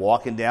out and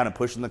walking down and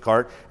pushing the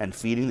cart and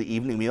feeding the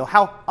evening meal?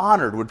 How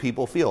honored would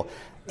people feel?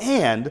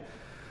 And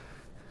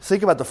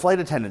think about the flight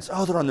attendants.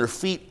 Oh, they're on their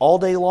feet all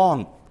day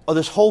long. Oh,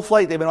 this whole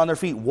flight they've been on their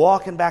feet,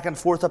 walking back and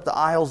forth up the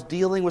aisles,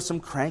 dealing with some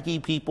cranky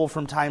people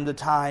from time to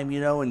time,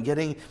 and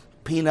getting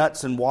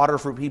peanuts and water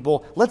for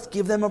people. Let's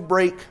give them a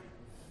break.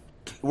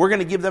 We're going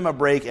to give them a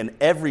break, and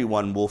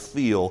everyone will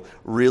feel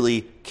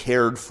really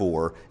cared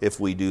for if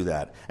we do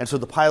that. And so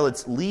the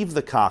pilots leave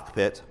the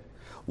cockpit,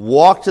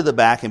 walk to the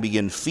back, and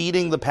begin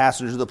feeding the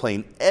passengers of the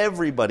plane.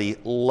 Everybody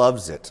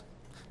loves it.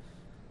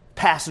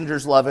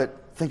 Passengers love it.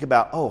 Think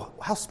about,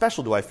 how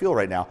special do I feel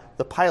right now?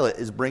 The pilot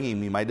is bringing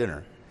me my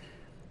dinner.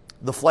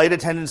 The flight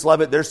attendants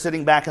love it. They're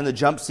sitting back in the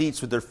jump seats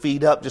with their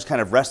feet up, just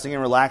kind of resting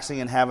and relaxing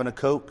and having a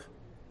Coke,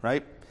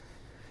 right?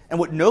 And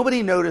what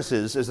nobody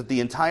notices is that the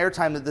entire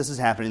time that this is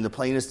happening, the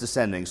plane is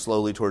descending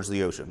slowly towards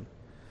the ocean.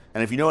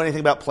 And if you know anything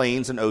about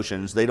planes and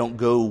oceans, they don't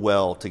go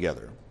well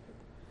together.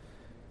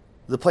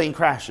 The plane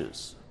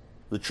crashes.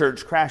 The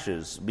church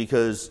crashes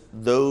because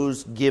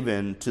those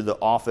given to the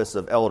office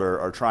of elder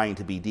are trying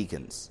to be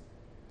deacons.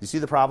 You see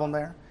the problem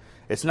there?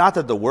 It's not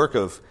that the work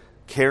of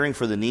caring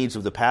for the needs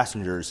of the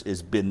passengers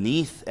is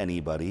beneath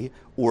anybody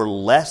or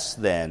less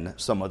than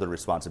some other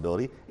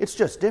responsibility. It's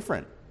just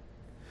different.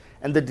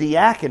 And the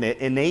diaconate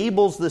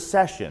enables the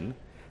session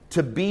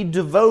to be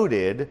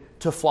devoted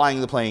to flying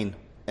the plane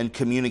and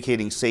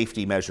communicating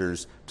safety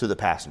measures to the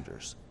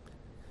passengers.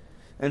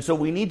 And so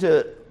we need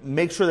to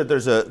make sure that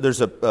there's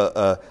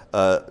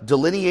a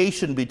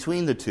delineation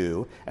between the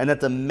two, and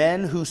that the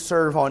men who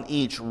serve on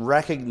each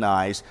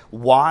recognize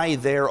why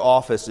their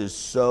office is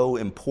so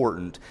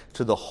important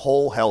to the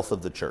whole health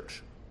of the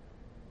church.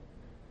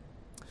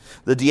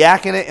 The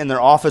diaconate in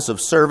their office of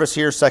service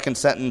here, second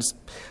sentence,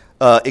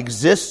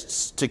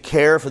 exists to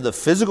care for the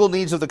physical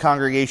needs of the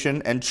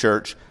congregation and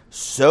church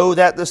so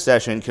that the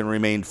session can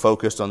remain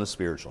focused on the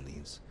spiritual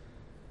needs.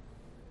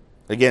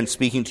 Again,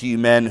 speaking to you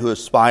men who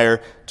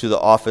aspire to the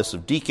office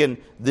of deacon,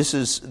 this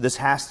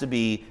has to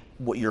be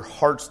what your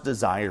heart's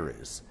desire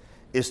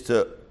is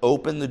to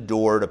open the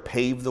door, to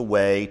pave the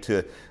way,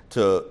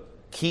 to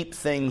keep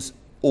things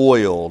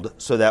oiled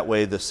so that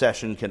way the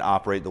session can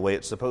operate the way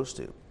it's supposed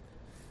to.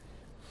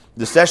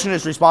 The session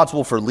is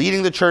responsible for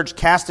leading the church,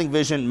 casting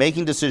vision,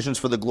 making decisions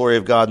for the glory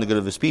of God and the good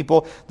of his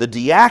people. The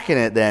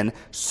diaconate then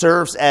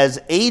serves as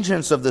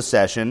agents of the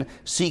session,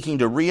 seeking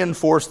to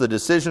reinforce the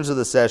decisions of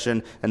the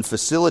session and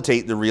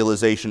facilitate the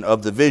realization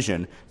of the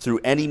vision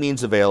through any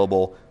means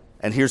available.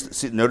 And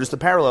notice the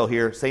parallel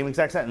here, same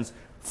exact sentence,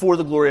 for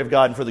the glory of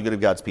God and for the good of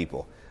God's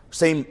people.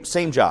 Same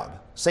job,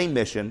 same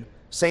mission,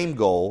 same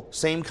goal,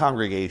 same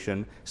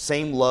congregation,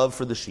 same love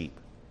for the sheep.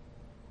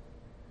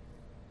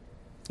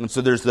 And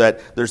so there's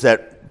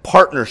that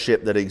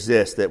partnership that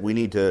exists that we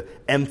need to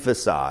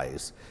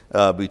emphasize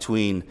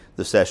between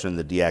the session and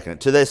the diaconate.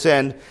 To this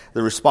end,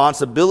 the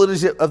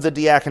responsibilities of the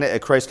diaconate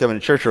at Christ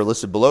Covenant Church are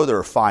listed below. There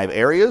are 5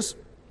 areas.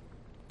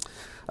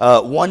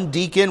 One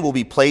deacon will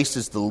be placed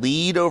as the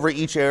lead over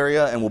each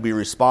area and will be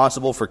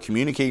responsible for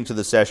communicating to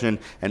the session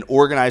and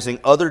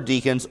organizing other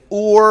deacons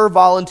or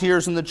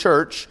volunteers in the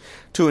church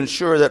to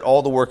ensure that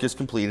all the work is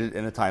completed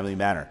in a timely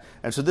manner.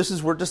 And so this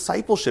is where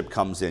discipleship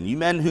comes in. You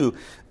men who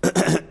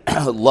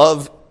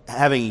love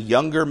having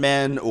younger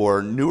men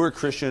or newer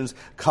Christians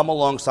come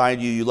alongside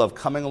you, you love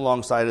coming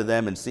alongside of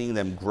them and seeing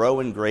them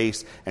grow in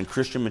grace and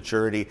Christian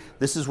maturity.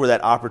 This is where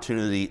that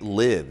opportunity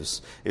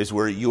lives, is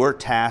where you're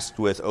tasked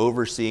with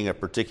overseeing a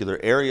particular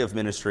area of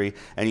ministry,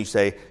 and you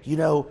say,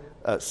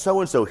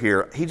 so-and-so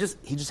here, he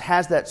just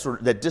has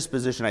that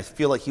disposition. I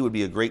feel like he would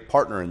be a great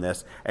partner in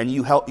this. And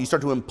you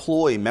start to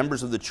employ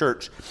members of the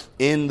church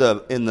in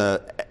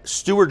the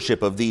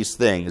stewardship of these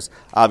things,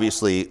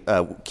 obviously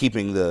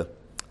keeping the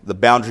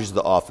boundaries of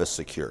the office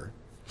secure.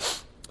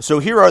 So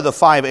here are the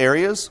 5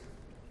 areas.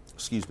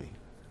 Excuse me.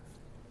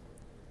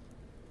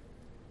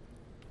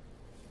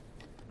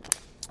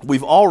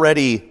 We've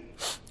already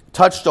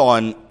touched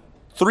on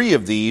 3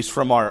 of these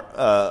from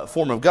our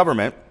form of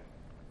government.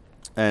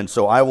 And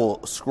so I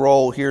will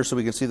scroll here so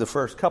we can see the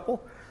first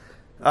couple.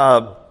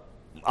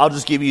 I'll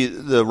just give you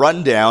the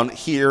rundown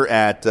here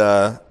at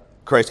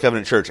Christ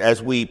Covenant Church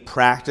as we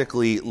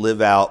practically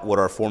live out what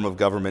our form of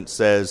government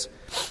says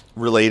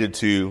related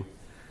to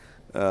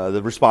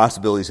the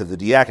responsibilities of the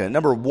diaconate.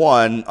 Number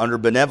one, under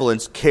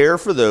benevolence, care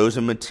for those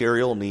in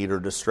material need or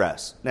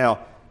distress. Now,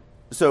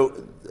 so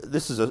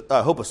this is,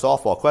 I hope, a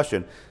softball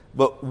question,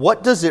 but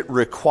what does it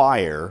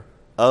require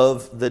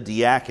of the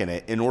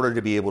diaconate in order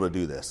to be able to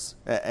do this?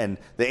 And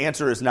the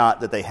answer is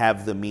not that they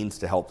have the means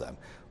to help them.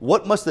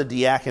 What must the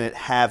diaconate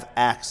have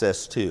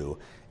access to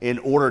in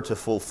order to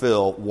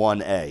fulfill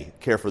 1A,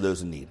 care for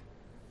those in need?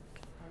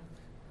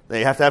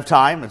 They have to have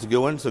time. That's a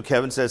good one. So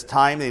Kevin says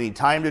time. They need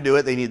time to do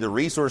it. They need the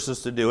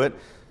resources to do it.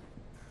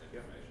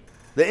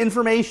 The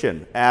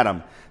information,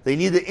 Adam. They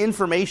need the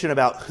information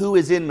about who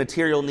is in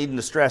material need and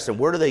distress, and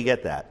where do they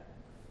get that?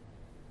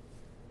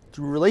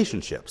 Through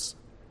relationships.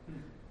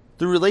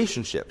 Through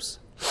relationships.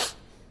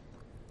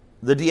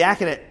 The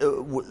diaconate,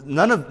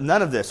 none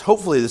of this,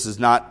 hopefully this is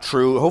not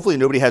true. Hopefully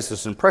nobody has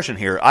this impression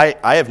here.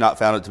 I have not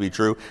found it to be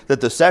true,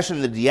 that the session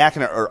and the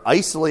diaconate are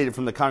isolated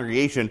from the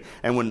congregation,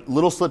 and when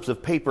little slips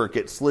of paper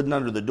get slidden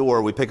under the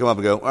door, we pick them up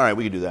and go, all right,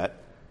 we can do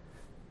that.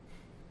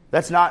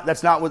 That's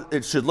not what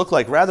it should look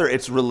like. Rather,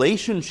 it's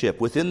relationship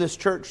within this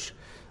church,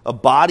 a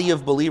body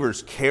of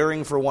believers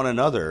caring for one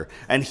another.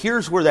 And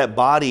here's where that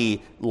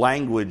body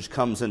language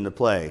comes into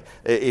play.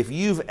 If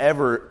you've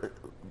ever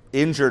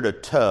injured a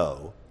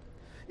toe,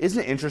 isn't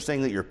it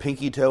interesting that your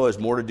pinky toe has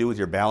more to do with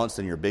your balance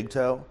than your big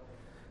toe?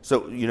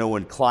 So,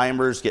 when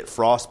climbers get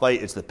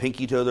frostbite, it's the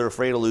pinky toe they're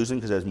afraid of losing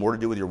because it has more to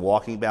do with your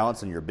walking balance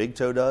than your big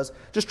toe does.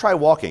 Just try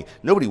walking.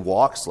 Nobody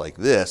walks like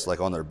this,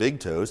 like on their big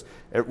toes.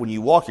 When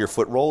you walk, your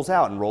foot rolls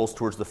out and rolls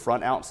towards the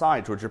front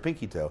outside, towards your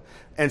pinky toe.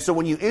 And so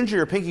when you injure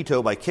your pinky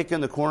toe by kicking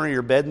the corner of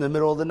your bed in the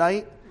middle of the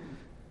night,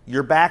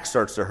 your back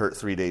starts to hurt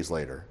 3 days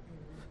later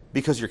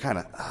because you're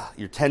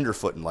you're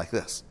tenderfooting like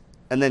this.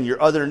 And then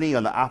your other knee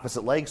on the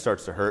opposite leg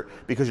starts to hurt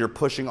because you're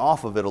pushing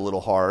off of it a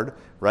little hard,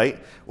 right?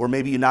 Or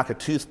maybe you knock a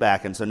tooth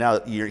back, and so now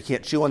you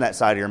can't chew on that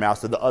side of your mouth,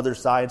 so the other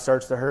side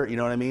starts to hurt. You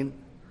know what I mean?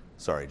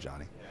 Sorry,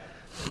 Johnny.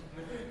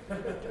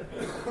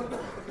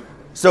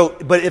 So,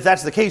 but if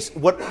that's the case,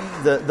 what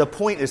the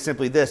point is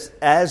simply this: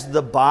 as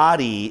the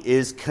body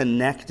is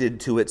connected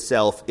to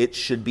itself, it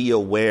should be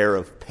aware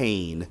of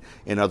pain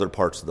in other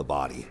parts of the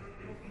body.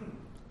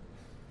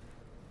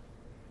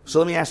 So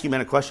let me ask you,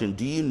 men, a question.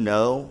 Do you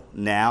know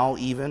now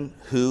even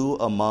who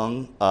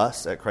among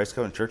us at Christ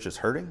Covenant Church is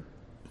hurting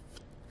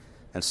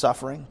and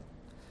suffering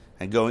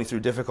and going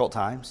through difficult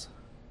times?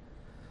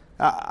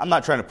 I'm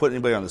not trying to put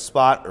anybody on the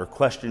spot or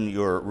question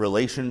your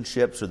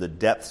relationships or the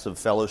depths of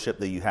fellowship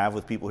that you have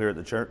with people here at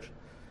the church.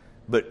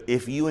 But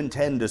if you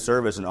intend to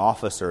serve as an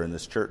officer in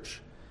this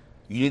church,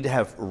 you need to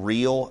have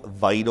real,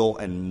 vital,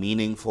 and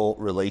meaningful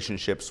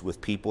relationships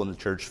with people in the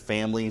church,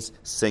 families,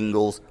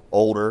 singles,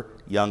 older,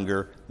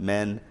 younger,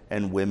 men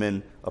and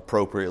women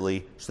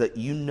appropriately, so that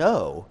you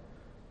know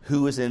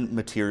who is in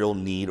material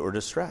need or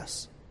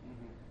distress.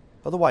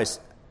 Otherwise,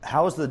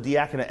 how is the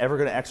diaconate ever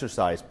going to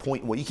exercise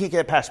you can't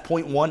get past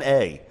point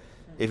 1A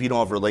if you don't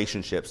have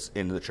relationships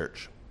in the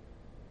church.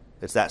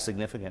 It's that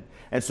significant.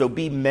 And so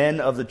be men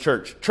of the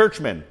church,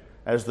 churchmen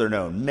as they're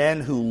known,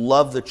 men who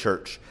love the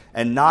church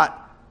and not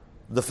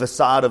the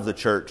facade of the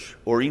church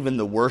or even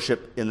the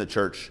worship in the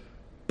church,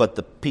 but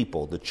the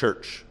people, the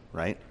church,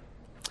 right?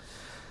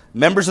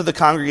 Members of the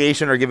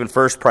congregation are given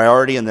first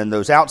priority, and then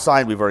those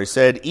outside, we've already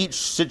said. Each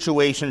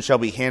situation shall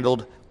be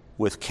handled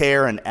with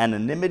care and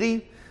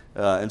anonymity.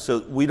 And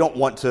so we don't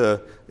want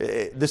to,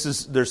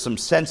 there's some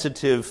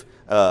sensitive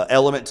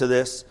element to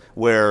this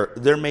where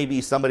there may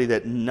be somebody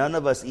that none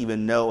of us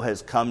even know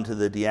has come to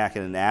the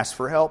diaconate and asked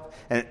for help,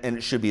 and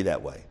it should be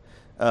that way.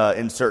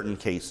 In certain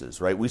cases,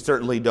 right? We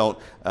certainly don't,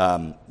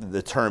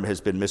 the term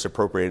has been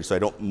misappropriated, so I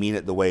don't mean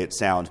it the way it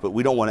sounds, but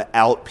we don't want to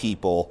out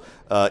people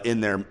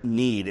in their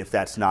need if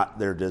that's not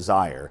their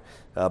desire.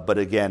 But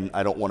again,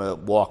 I don't want to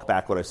walk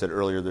back what I said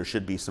earlier. There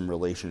should be some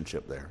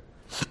relationship there.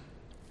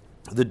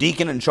 The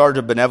deacon in charge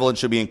of benevolence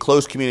should be in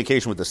close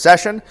communication with the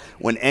session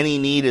when any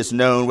need is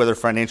known, whether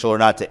financial or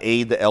not, to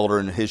aid the elder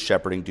in his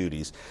shepherding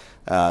duties.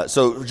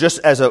 So just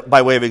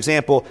by way of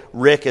example,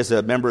 Rick, as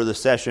a member of the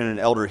session and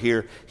elder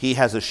here, he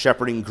has a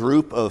shepherding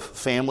group of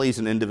families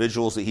and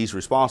individuals that he's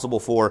responsible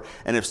for.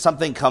 And if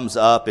something comes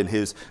up in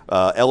his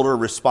elder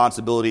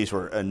responsibilities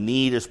or a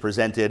need is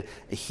presented,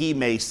 he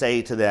may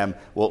say to them,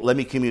 well, let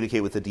me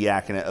communicate with the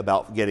diaconate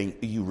about getting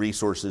you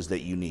resources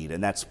that you need.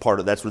 And that's where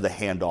the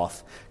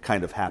handoff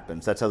kind of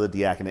happens. That's how the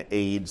diaconate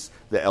aids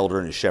the elder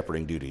in his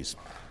shepherding duties.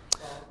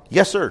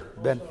 Yes, sir,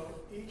 Ben.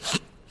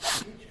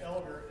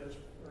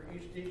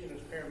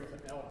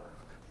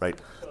 Right.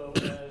 So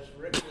as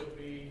Rick would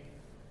be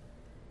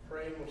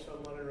praying with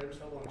someone or in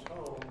someone's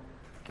home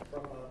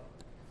from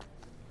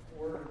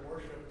a word of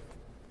worship,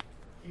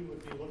 he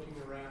would be looking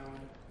around,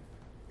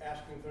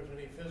 asking if there's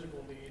any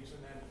physical needs,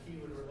 and then he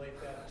would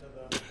relate that to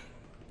the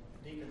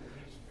deacon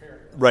that he's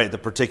paired with. Right, the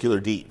particular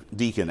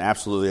deacon.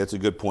 Absolutely. That's a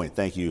good point.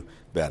 Thank you,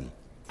 Ben.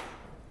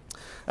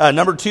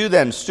 Number 2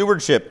 then,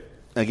 stewardship.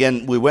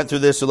 Again, we went through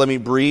this, so let me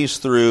breeze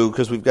through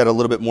because we've got a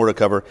little bit more to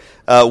cover.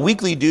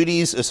 Weekly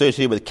duties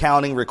associated with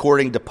counting,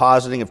 recording,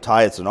 depositing of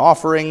tithes and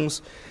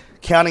offerings,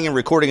 Counting and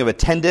recording of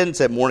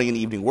attendance at morning and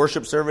evening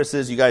worship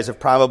services. You guys have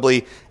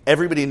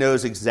everybody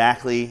knows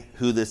exactly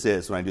who this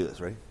is when I do this,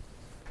 right?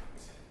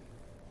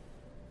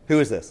 Who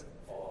is this?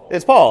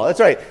 It's Paul, that's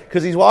right,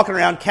 because he's walking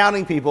around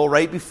counting people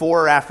right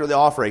before or after the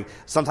offering,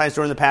 sometimes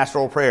during the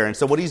pastoral prayer. And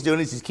so what he's doing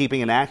is he's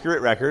keeping an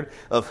accurate record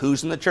of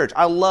who's in the church.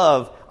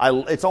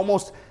 It's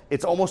almost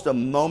a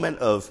moment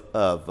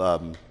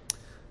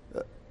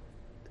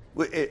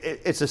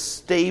it's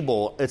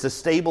a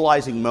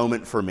stabilizing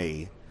moment for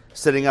me,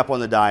 sitting up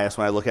on the dais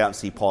when I look out and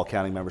see Paul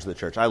counting members of the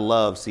church. I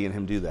love seeing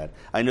him do that.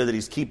 I know that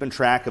he's keeping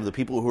track of the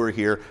people who are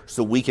here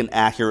so we can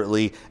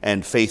accurately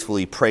and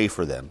faithfully pray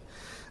for them.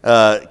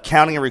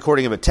 Counting and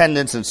recording of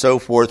attendance and so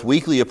forth,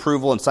 weekly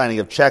approval and signing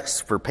of checks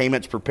for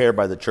payments prepared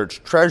by the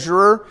church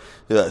treasurer,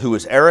 who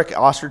is Eric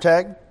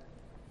Ostertag.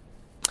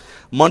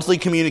 Monthly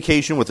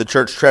communication with the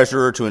church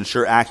treasurer to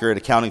ensure accurate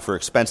accounting for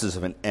expenses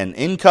and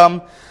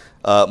income.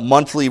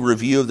 Monthly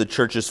review of the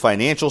church's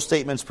financial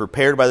statements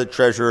prepared by the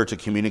treasurer to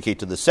communicate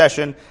to the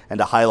session and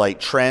to highlight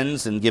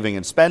trends in giving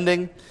and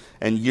spending.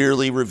 And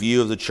yearly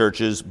review of the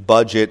church's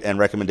budget and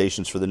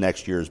recommendations for the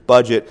next year's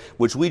budget,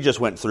 which we just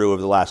went through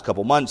over the last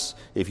couple months,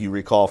 if you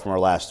recall from our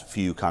last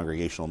few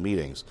congregational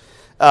meetings.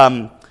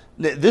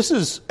 This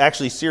is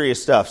actually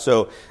serious stuff.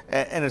 So,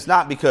 and it's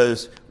not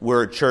because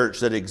we're a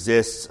church that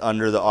exists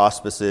under the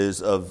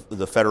auspices of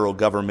the federal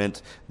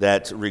government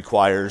that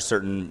requires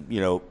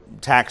certain,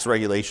 tax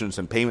regulations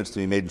and payments to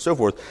be made and so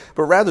forth,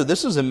 but rather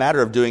this is a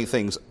matter of doing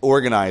things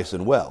organized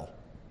and well.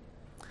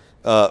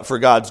 For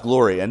God's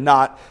glory, and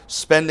not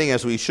spending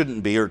as we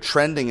shouldn't be, or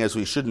trending as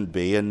we shouldn't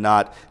be, and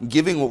not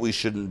giving what we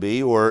shouldn't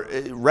be, or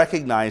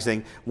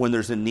recognizing when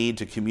there's a need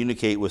to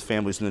communicate with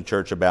families in the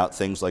church about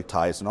things like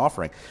tithes and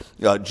offering.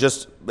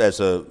 Just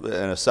as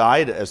an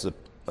aside, as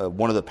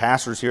one of the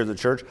pastors here at the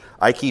church,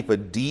 I keep a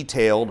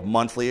detailed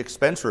monthly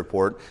expense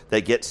report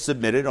that gets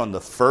submitted on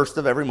the first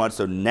of every month.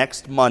 So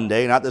next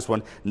Monday, not this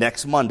one,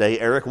 next Monday,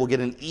 Eric will get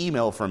an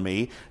email from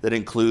me that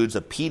includes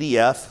a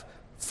PDF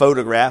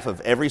photograph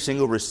of every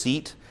single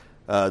receipt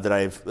that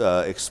I've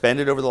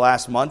expended over the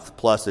last month,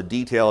 plus a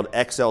detailed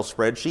Excel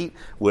spreadsheet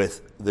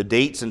with the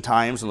dates and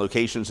times and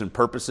locations and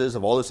purposes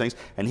of all those things.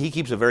 And he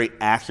keeps a very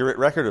accurate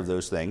record of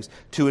those things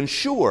to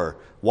ensure,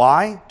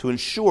 why? To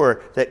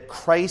ensure that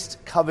Christ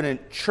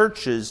Covenant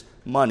Church's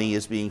money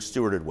is being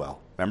stewarded well.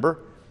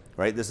 Remember?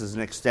 Right? This is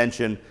an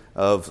extension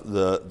of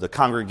the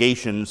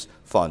congregation's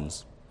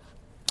funds.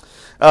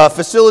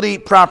 Facility,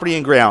 property,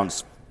 and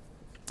grounds.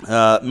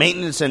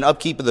 Maintenance and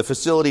upkeep of the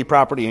facility,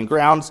 property, and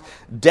grounds.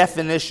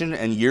 Definition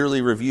and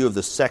yearly review of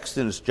the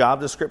sexton's job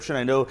description.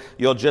 I know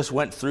you all just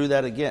went through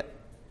that again.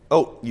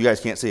 Oh, you guys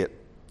can't see it.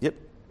 Yep.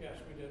 Yes,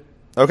 we did.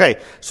 Okay,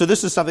 so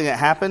this is something that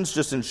happens,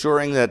 just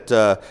ensuring that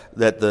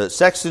that the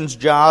sexton's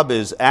job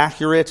is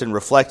accurate and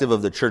reflective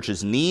of the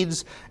church's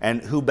needs,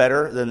 and who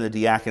better than the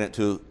diaconate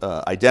to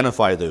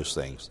identify those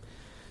things.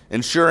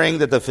 Ensuring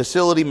that the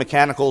facility,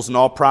 mechanicals, and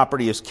all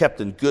property is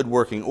kept in good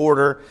working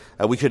order.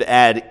 We could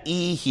add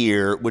E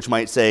here, which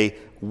might say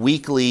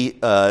weekly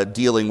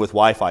dealing with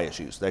Wi-Fi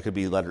issues. That could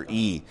be letter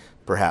E,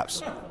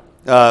 perhaps.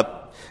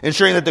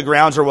 Ensuring that the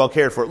grounds are well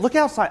cared for. Look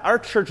outside. Our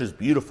church is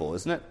beautiful,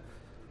 isn't it?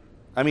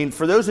 I mean,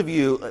 for those of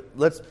you,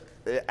 let's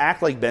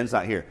act like Ben's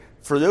not here.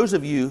 For those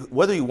of you,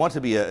 whether you want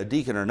to be a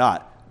deacon or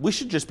not, we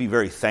should just be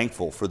very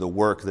thankful for the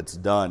work that's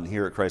done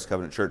here at Christ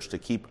Covenant Church to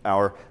keep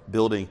our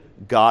building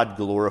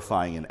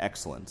God-glorifying in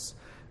excellence.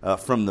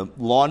 From the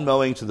lawn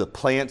mowing to the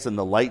plants and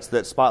the lights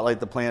that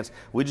spotlight the plants.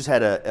 We just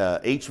had a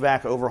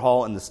HVAC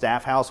overhaul in the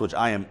staff house, which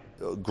I am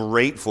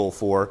grateful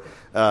for.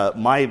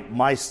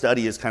 My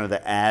study is kind of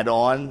the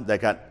add-on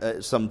that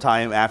got some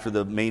time after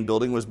the main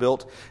building was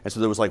built, and so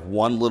there was like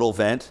one little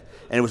vent,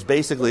 and it was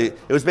basically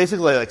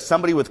like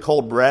somebody with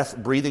cold breath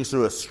breathing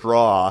through a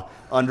straw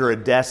under a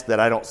desk that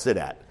I don't sit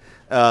at.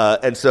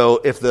 And so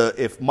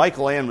if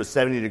Michael Ann was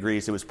 70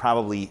 degrees, it was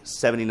probably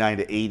 79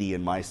 to 80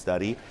 in my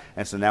study.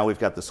 And so now we've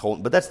got this whole,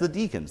 but that's the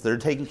deacons. They're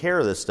taking care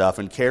of this stuff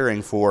and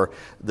caring for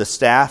the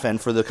staff and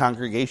for the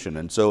congregation.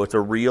 And so it's a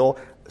real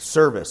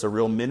service, a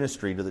real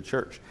ministry to the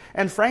church.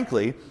 And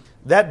frankly,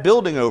 that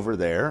building over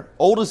there,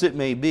 old as it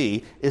may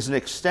be, is an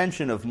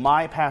extension of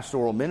my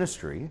pastoral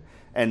ministry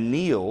and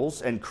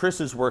Neil's and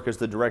Chris's work as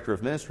the director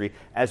of ministry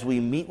as we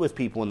meet with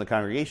people in the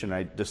congregation.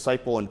 I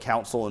disciple and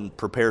counsel and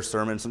prepare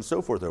sermons and so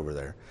forth over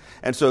there.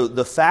 And so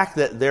the fact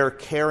that they're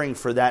caring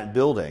for that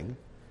building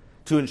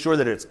to ensure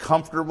that it's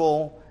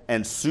comfortable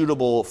and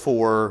suitable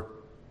for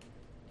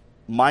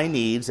my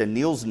needs and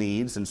Neil's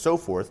needs and so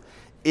forth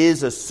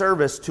is a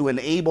service to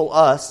enable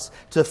us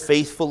to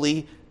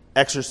faithfully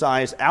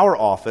exercise our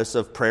office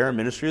of prayer and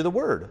ministry of the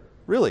word.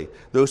 Really,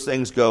 those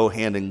things go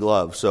hand in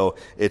glove. So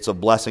it's a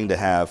blessing to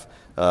have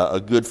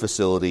a good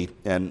facility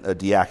and a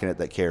diaconate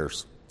that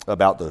cares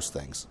about those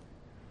things.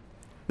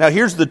 Now,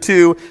 here's the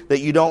two that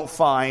you don't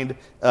find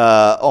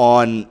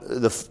on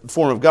the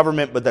form of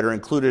government, but that are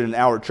included in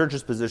our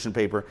church's position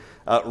paper.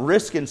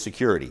 Risk and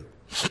security.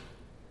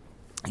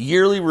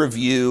 Yearly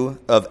review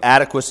of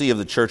adequacy of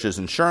the church's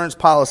insurance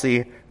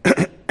policy.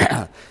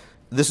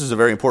 This is a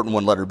very important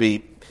one, letter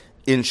B.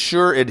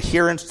 ensure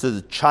adherence to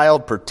the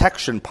child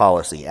protection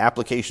policy,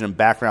 application and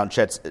background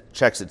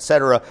checks,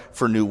 etc.,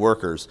 for new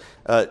workers.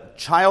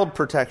 Child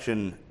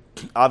protection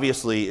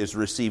obviously is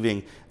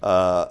receiving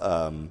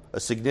a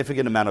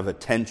significant amount of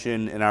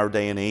attention in our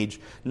day and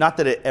age. Not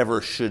that it ever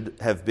should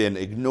have been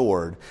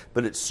ignored,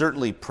 but it's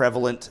certainly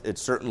prevalent.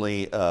 It's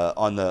certainly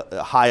on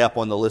the high up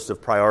on the list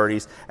of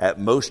priorities at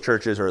most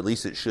churches, or at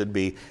least it should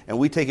be. And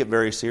we take it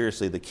very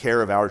seriously, the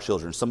care of our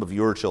children, some of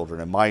your children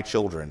and my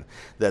children,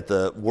 that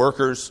the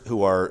workers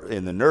who are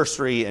in the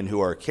nursery and who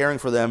are caring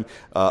for them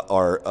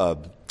are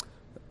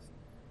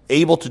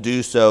able to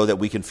do so, that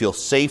we can feel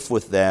safe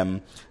with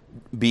them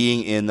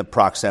being in the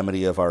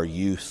proximity of our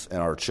youth and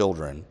our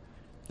children.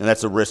 And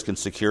that's a risk and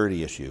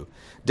security issue.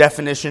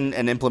 Definition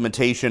and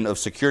implementation of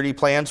security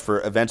plans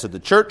for events at the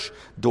church,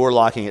 door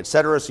locking,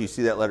 etc. So you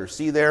see that letter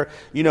C there.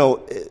 You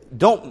know,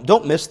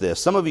 don't miss this.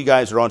 Some of you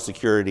guys are on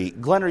security.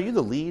 Glenn, are you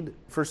the lead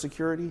for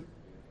security?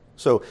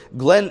 So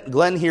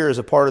Glenn here is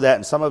a part of that,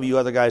 and some of you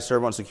other guys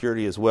serve on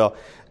security as well.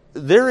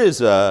 There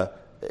is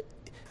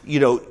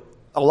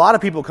a lot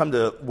of people come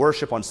to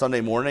worship on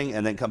Sunday morning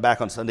and then come back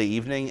on Sunday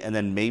evening, and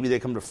then maybe they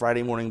come to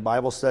Friday morning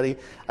Bible study.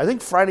 I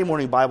think Friday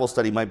morning Bible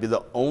study might be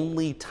the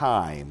only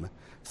time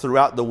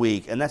throughout the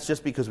week, and that's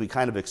just because we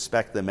kind of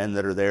expect the men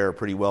that are there are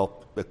pretty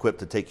well equipped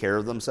to take care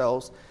of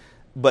themselves.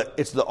 But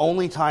it's the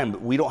only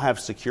time we don't have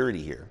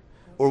security here,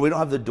 or we don't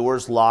have the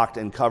doors locked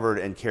and covered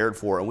and cared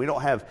for, and we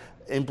don't have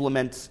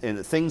implements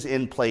and things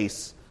in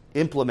place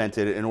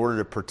implemented in order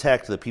to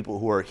protect the people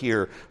who are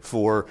here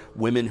for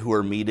women who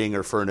are meeting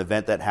or for an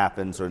event that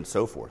happens and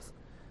so forth.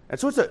 And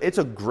so it's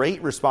a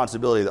great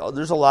responsibility.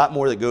 There's a lot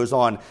more that goes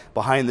on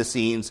behind the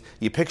scenes.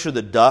 You picture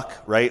the duck,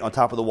 right, on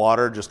top of the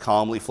water, just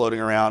calmly floating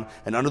around,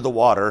 and under the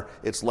water,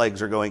 its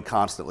legs are going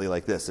constantly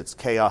like this. It's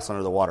chaos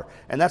under the water.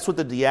 And that's what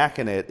the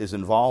diaconate is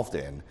involved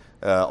in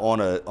on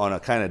a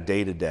kind of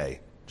day-to-day,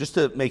 just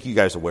to make you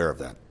guys aware of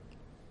that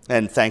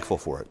and thankful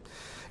for it.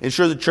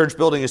 Ensure the church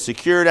building is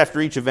secured after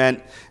each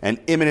event,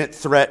 an imminent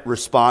threat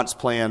response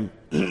plan.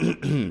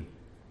 I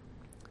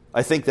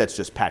think that's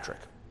just Patrick.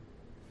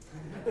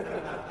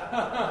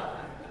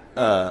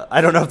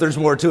 I don't know if there's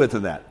more to it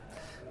than that.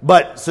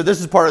 But, so this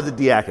is part of the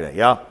diaconate,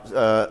 yeah?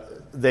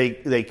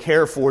 They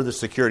care for the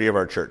security of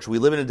our church. We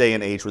live in a day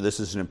and age where this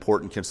is an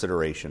important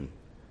consideration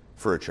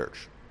for a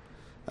church.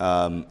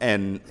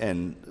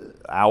 And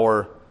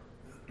our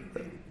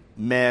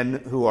men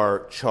who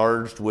are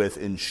charged with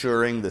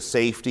ensuring the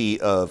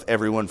safety of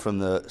everyone from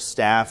the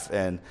staff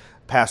and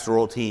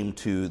pastoral team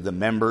to the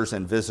members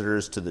and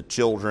visitors to the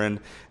children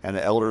and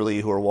the elderly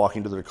who are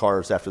walking to their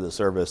cars after the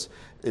service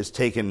is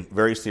taken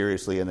very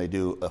seriously, and they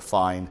do a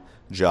fine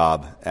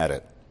job at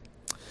it.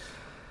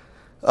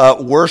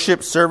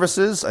 Worship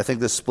services. I think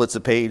this splits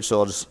a page,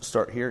 so I'll just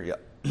start here.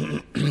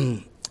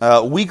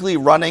 Yeah. Weekly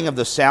running of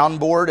the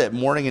soundboard at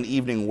morning and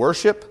evening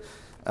worship.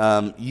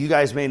 You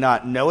guys may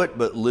not know it,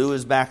 but Lou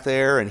is back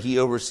there, and he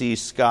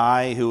oversees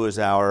Sky, who is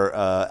our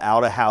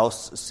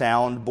out-of-house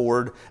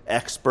soundboard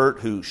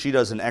expert, she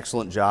does an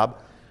excellent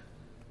job.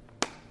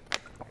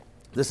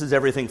 This is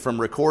everything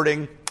from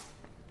recording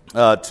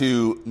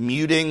to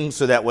muting,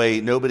 so that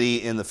way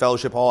nobody in the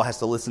fellowship hall has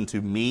to listen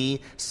to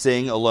me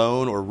sing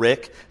alone or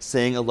Rick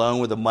sing alone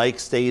where the mic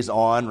stays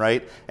on,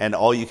 right? And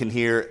all you can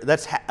hear,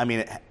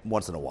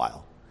 once in a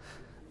while.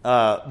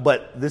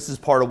 But this is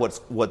part of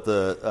what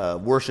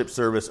the worship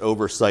service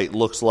oversight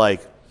looks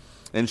like.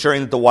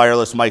 Ensuring that the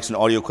wireless mics and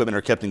audio equipment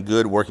are kept in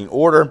good working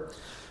order.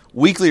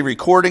 Weekly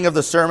recording of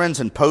the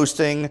sermons and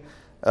posting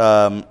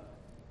on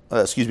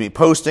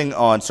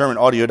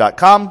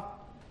sermonaudio.com.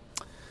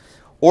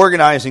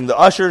 Organizing the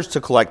ushers to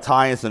collect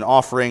tithes and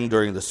offering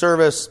during the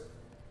service.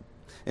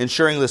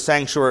 Ensuring the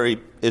sanctuary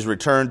is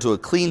returned to a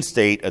clean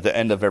state at the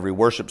end of every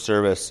worship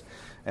service.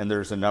 And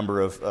there's a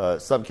number of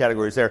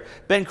subcategories there.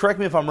 Ben, correct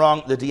me if I'm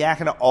wrong, the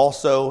diaconate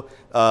also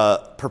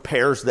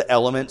prepares the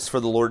elements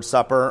for the Lord's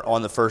Supper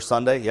on the first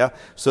Sunday, yeah?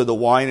 So the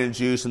wine and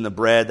juice and the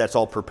bread, that's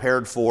all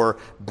prepared for,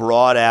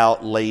 brought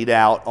out, laid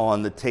out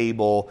on the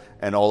table,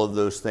 and all of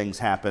those things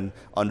happen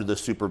under the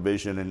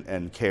supervision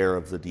and care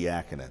of the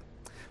diaconate.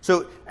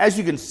 So as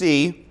you can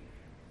see,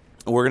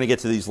 we're going to get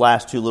to these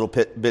last two little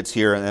bits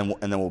here, and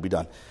then we'll be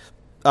done.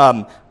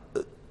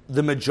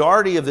 The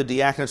majority of the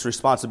diaconate's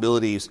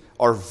responsibilities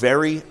are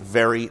very,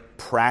 very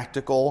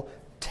practical,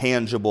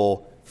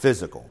 tangible,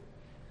 physical.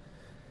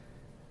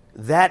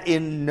 That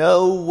in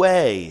no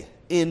way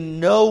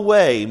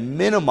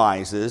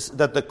minimizes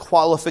that the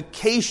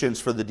qualifications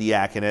for the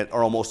diaconate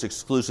are almost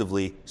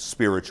exclusively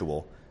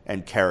spiritual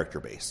and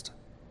character-based.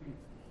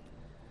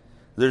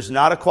 There's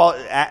not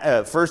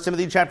a 1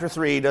 Timothy chapter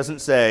 3 doesn't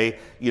say,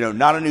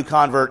 not a new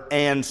convert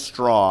and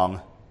strong,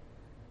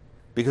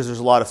 because there's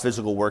a lot of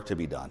physical work to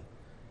be done.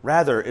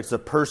 Rather, it's a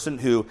person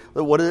who,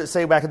 what did it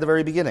say back at the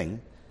very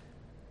beginning?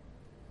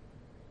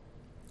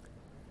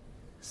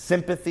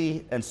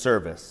 Sympathy and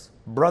service,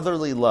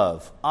 brotherly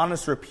love,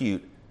 honest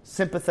repute,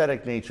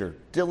 sympathetic nature,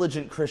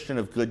 diligent Christian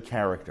of good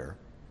character,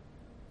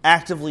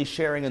 actively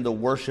sharing in the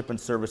worship and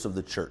service of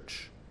the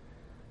church.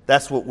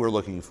 That's what we're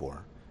looking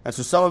for. And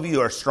so some of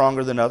you are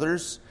stronger than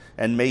others,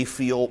 and may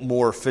feel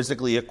more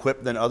physically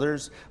equipped than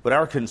others, but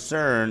our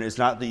concern is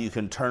not that you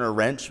can turn a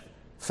wrench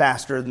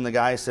faster than the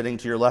guy sitting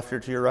to your left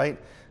or to your right,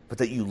 but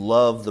that you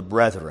love the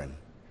brethren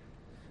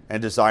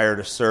and desire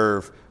to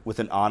serve with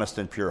an honest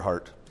and pure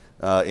heart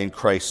in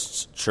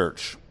Christ's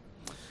church.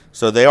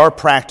 So they are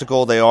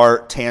practical, they are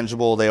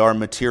tangible, they are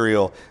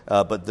material,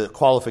 but the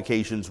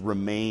qualifications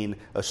remain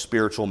a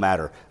spiritual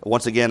matter.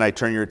 Once again, I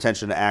turn your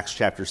attention to Acts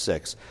chapter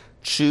 6.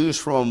 Choose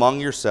from among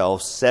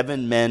yourselves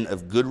 7 men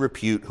of good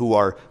repute who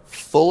are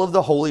full of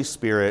the Holy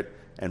Spirit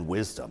and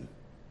wisdom.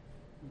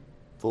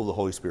 Full of the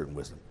Holy Spirit and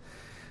wisdom.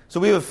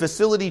 So we have a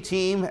facility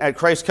team at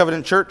Christ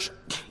Covenant Church,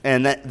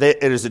 and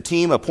it is a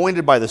team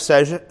appointed by the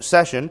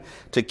session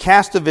to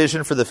cast a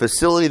vision for the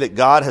facility that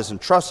God has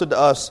entrusted to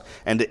us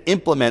and to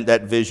implement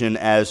that vision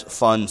as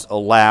funds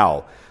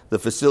allow. The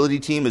facility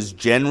team is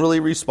generally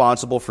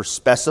responsible for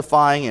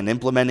specifying and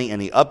implementing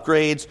any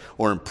upgrades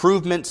or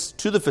improvements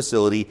to the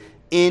facility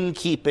in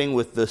keeping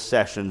with the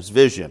session's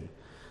vision.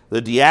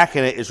 The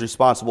diaconate is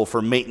responsible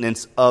for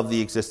maintenance of the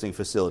existing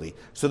facility.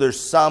 So there's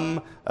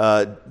some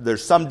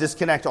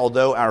disconnect,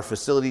 although our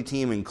facility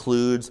team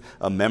includes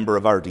a member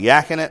of our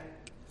diaconate.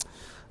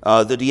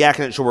 The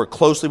diaconate should work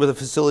closely with the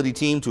facility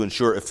team to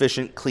ensure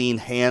efficient, clean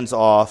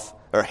handoffs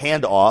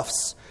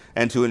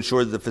and to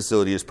ensure that the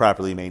facility is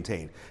properly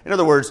maintained. In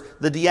other words,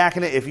 the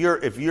diaconate, if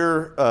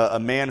you're a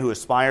man who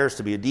aspires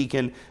to be a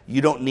deacon, you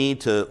don't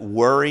need to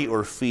worry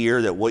or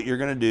fear that what you're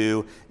going to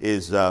do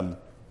is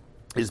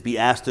be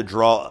asked to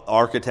draw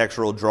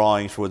architectural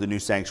drawings for what the new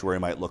sanctuary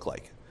might look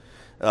like,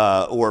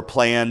 or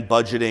plan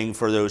budgeting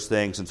for those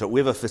things. And so we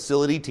have a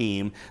facility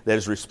team that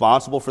is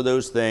responsible for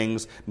those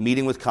things,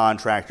 meeting with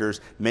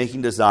contractors,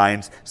 making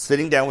designs,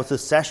 sitting down with the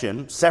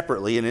session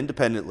separately and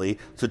independently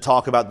to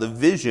talk about the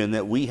vision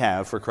that we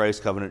have for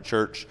Christ Covenant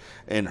Church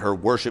and her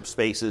worship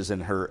spaces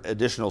and her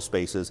additional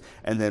spaces,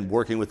 and then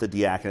working with the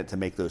diaconate to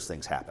make those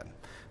things happen.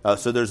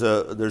 So there's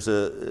a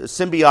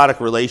symbiotic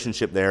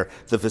relationship there.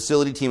 The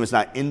facility team is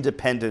not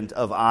independent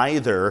of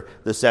either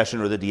the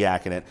session or the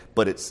diaconate,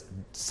 but it's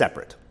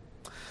separate.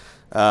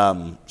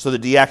 So the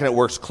diaconate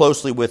works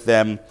closely with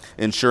them,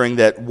 ensuring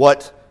that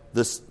what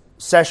the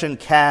session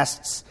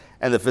casts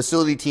and the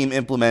facility team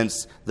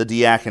implements, the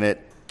diaconate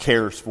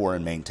cares for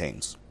and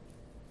maintains.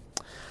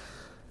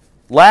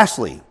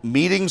 Lastly,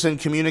 meetings and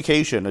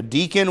communication. A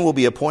deacon will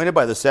be appointed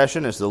by the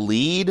session as the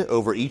lead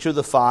over each of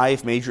the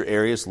 5 major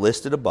areas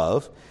listed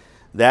above.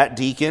 That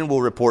deacon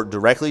will report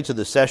directly to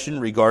the session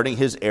regarding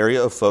his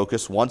area of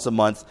focus once a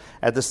month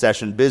at the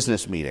session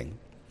business meeting.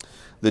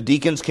 The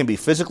deacons can be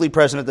physically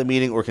present at the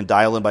meeting or can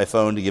dial in by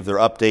phone to give their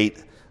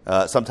update.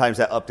 Sometimes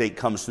that update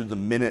comes through the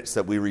minutes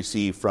that we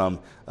receive from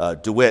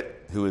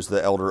DeWitt, who is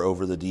the elder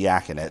over the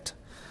diaconate.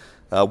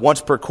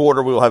 Once per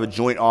quarter, we will have a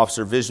joint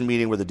officer vision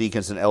meeting where the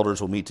deacons and elders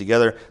will meet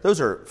together.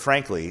 Those are,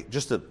 frankly,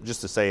 just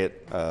to say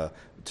it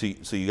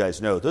so you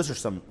guys know, those are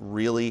some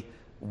really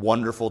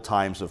wonderful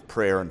times of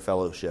prayer and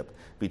fellowship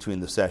between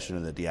the session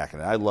and the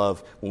diaconate. I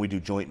love when we do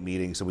joint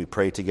meetings and we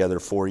pray together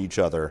for each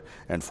other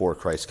and for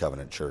Christ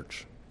Covenant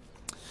Church.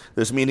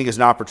 This meeting is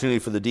an opportunity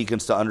for the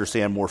deacons to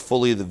understand more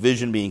fully the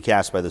vision being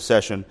cast by the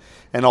session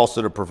and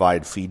also to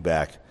provide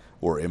feedback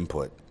or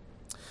input.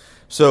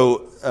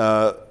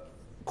 So,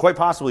 quite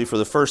possibly for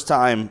the first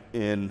time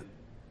in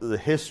the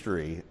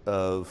history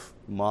of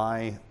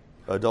my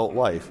adult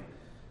life,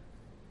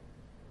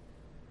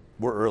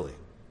 we're early.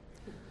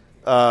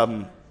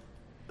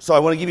 So I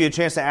want to give you a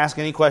chance to ask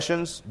any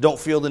questions. Don't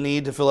feel the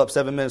need to fill up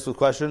 7 minutes with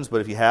questions,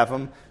 but if you have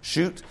them,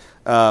 shoot.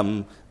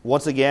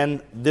 Once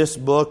again, this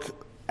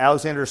book,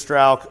 Alexander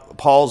Strauch,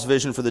 Paul's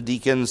Vision for the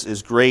Deacons,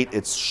 is great.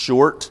 It's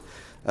short.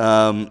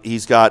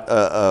 He's got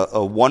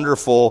a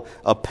wonderful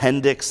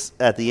appendix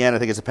at the end. I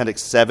think it's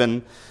Appendix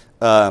 7.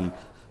 No,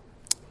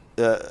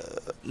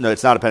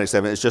 it's not Appendix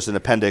 7. It's just an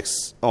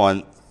appendix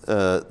on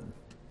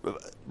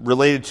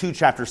related to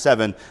Chapter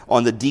 7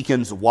 on the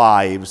deacons'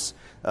 wives,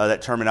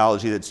 that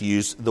terminology that's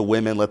used, the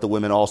women, let the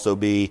women also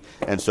be,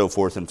 and so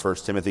forth in 1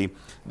 Timothy.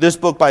 This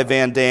book by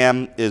Van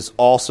Dam is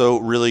also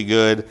really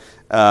good.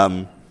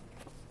 I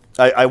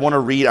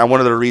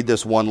wanted to read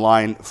this one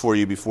line for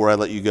you before I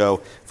let you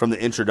go from the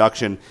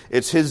introduction.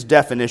 It's his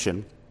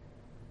definition.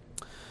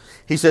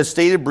 He says,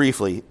 stated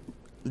briefly,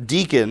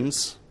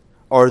 deacons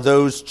are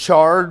those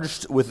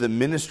charged with the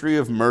ministry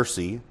of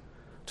mercy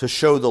to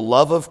show the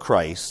love of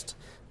Christ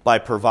by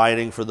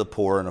providing for the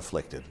poor and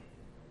afflicted.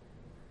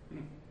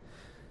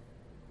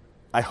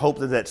 I hope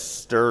that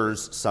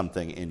stirs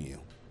something in you.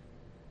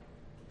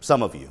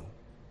 Some of you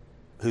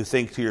who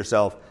think to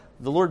yourself,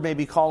 the Lord may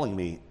be calling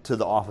me to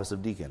the office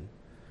of deacon.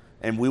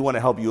 And we want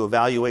to help you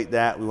evaluate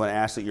that. We want to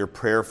ask that you're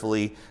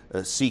prayerfully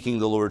seeking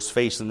the Lord's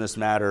face in this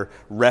matter,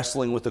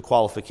 wrestling with the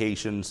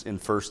qualifications in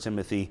 1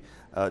 Timothy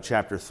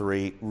chapter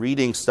 3,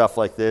 reading stuff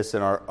like this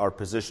in our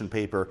position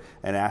paper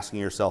and asking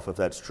yourself if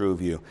that's true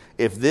of you.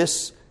 If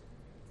this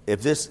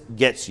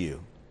gets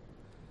you,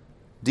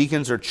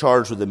 deacons are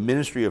charged with the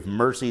ministry of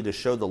mercy to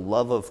show the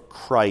love of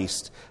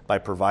Christ by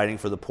providing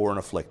for the poor and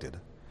afflicted.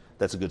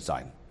 That's a good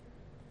sign.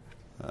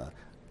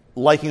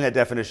 Liking that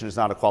definition is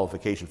not a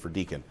qualification for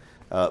deacon.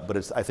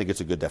 but I think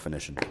it's a good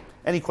definition.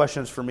 Any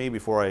questions for me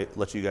before I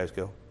let you guys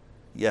go?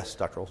 Yes,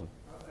 Dr. Olson.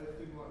 I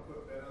didn't want to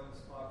put Ben on the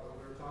spot, but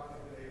we were talking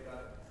today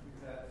about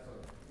you had some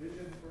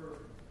vision for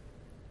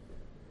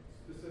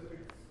specific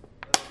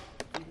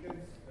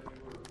deacons that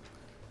you were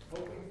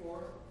hoping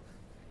for,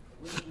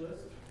 a wish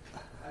list.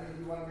 I mean,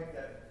 do you want to make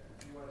that,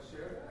 do you want to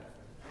share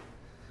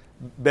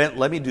that? Ben,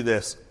 let me do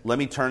this. Let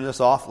me turn this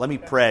off. Let me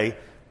pray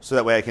so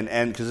that way I can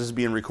end, because this is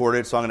being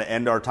recorded. So I'm going to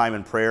end our time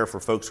in prayer for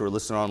folks who are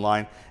listening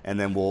online, and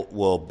then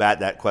we'll bat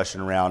that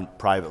question around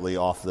privately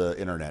off the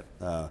internet.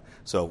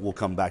 So we'll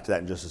come back to that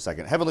in just a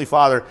second. Heavenly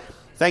Father,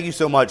 thank you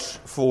so much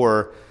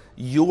for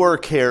your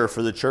care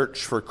for the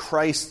church, for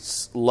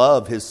Christ's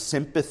love, his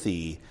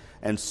sympathy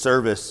and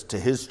service to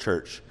his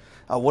church.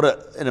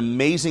 What an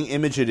amazing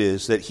image it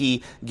is that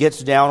he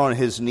gets down on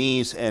his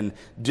knees and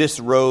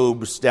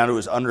disrobes down to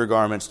his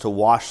undergarments to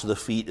wash the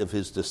feet of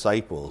his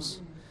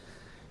disciples.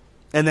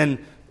 And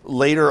then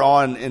later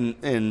on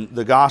in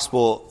the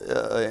gospel,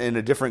 in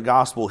a different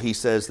gospel, he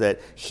says that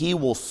he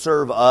will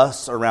serve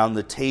us around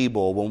the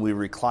table when we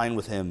recline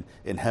with him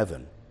in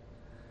heaven.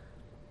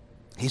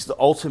 He's the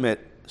ultimate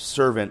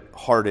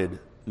servant-hearted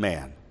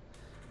man,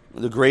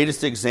 the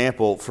greatest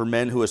example for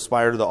men who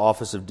aspire to the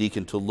office of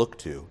deacon to look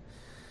to.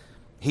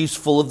 He's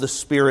full of the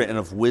Spirit and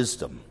of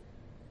wisdom.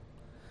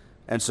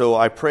 And so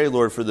I pray,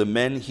 Lord, for the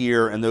men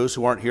here and those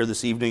who aren't here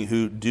this evening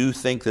who do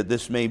think that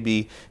this may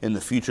be in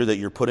the future, that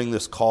you're putting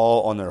this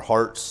call on their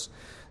hearts,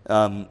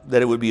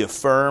 that it would be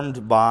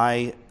affirmed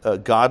by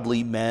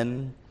godly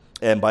men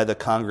and by the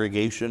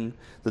congregation,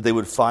 that they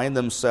would find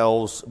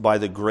themselves by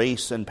the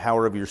grace and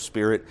power of your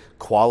Spirit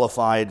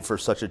qualified for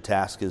such a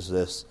task as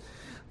this,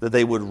 that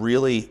they would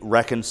really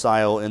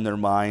reconcile in their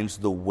minds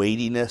the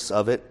weightiness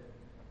of it,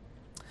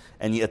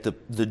 and yet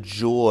the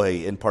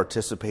joy in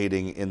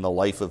participating in the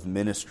life of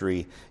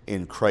ministry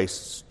in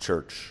Christ's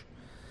church.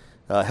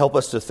 Help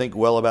us to think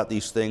well about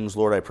these things,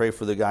 Lord. I pray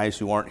for the guys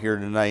who aren't here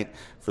tonight,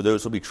 for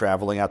those who will be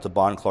traveling out to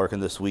Bon Clark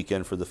this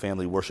weekend for the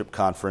Family Worship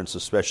Conference,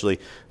 especially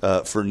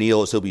for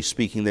Neil as he'll be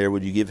speaking there.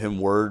 Would you give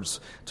him words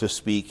to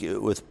speak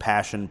with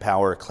passion,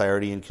 power,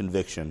 clarity, and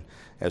conviction,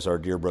 as our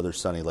dear brother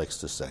Sonny likes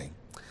to say.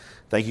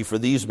 Thank you for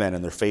these men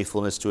and their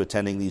faithfulness to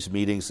attending these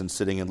meetings and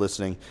sitting and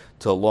listening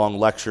to long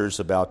lectures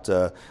about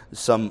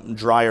some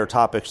drier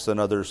topics than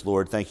others,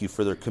 Lord. Thank you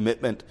for their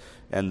commitment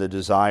and the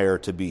desire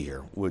to be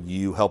here. Would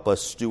you help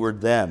us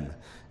steward them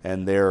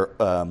and their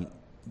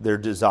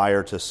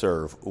desire to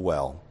serve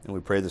well? And we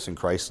pray this in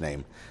Christ's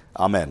name.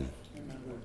 Amen.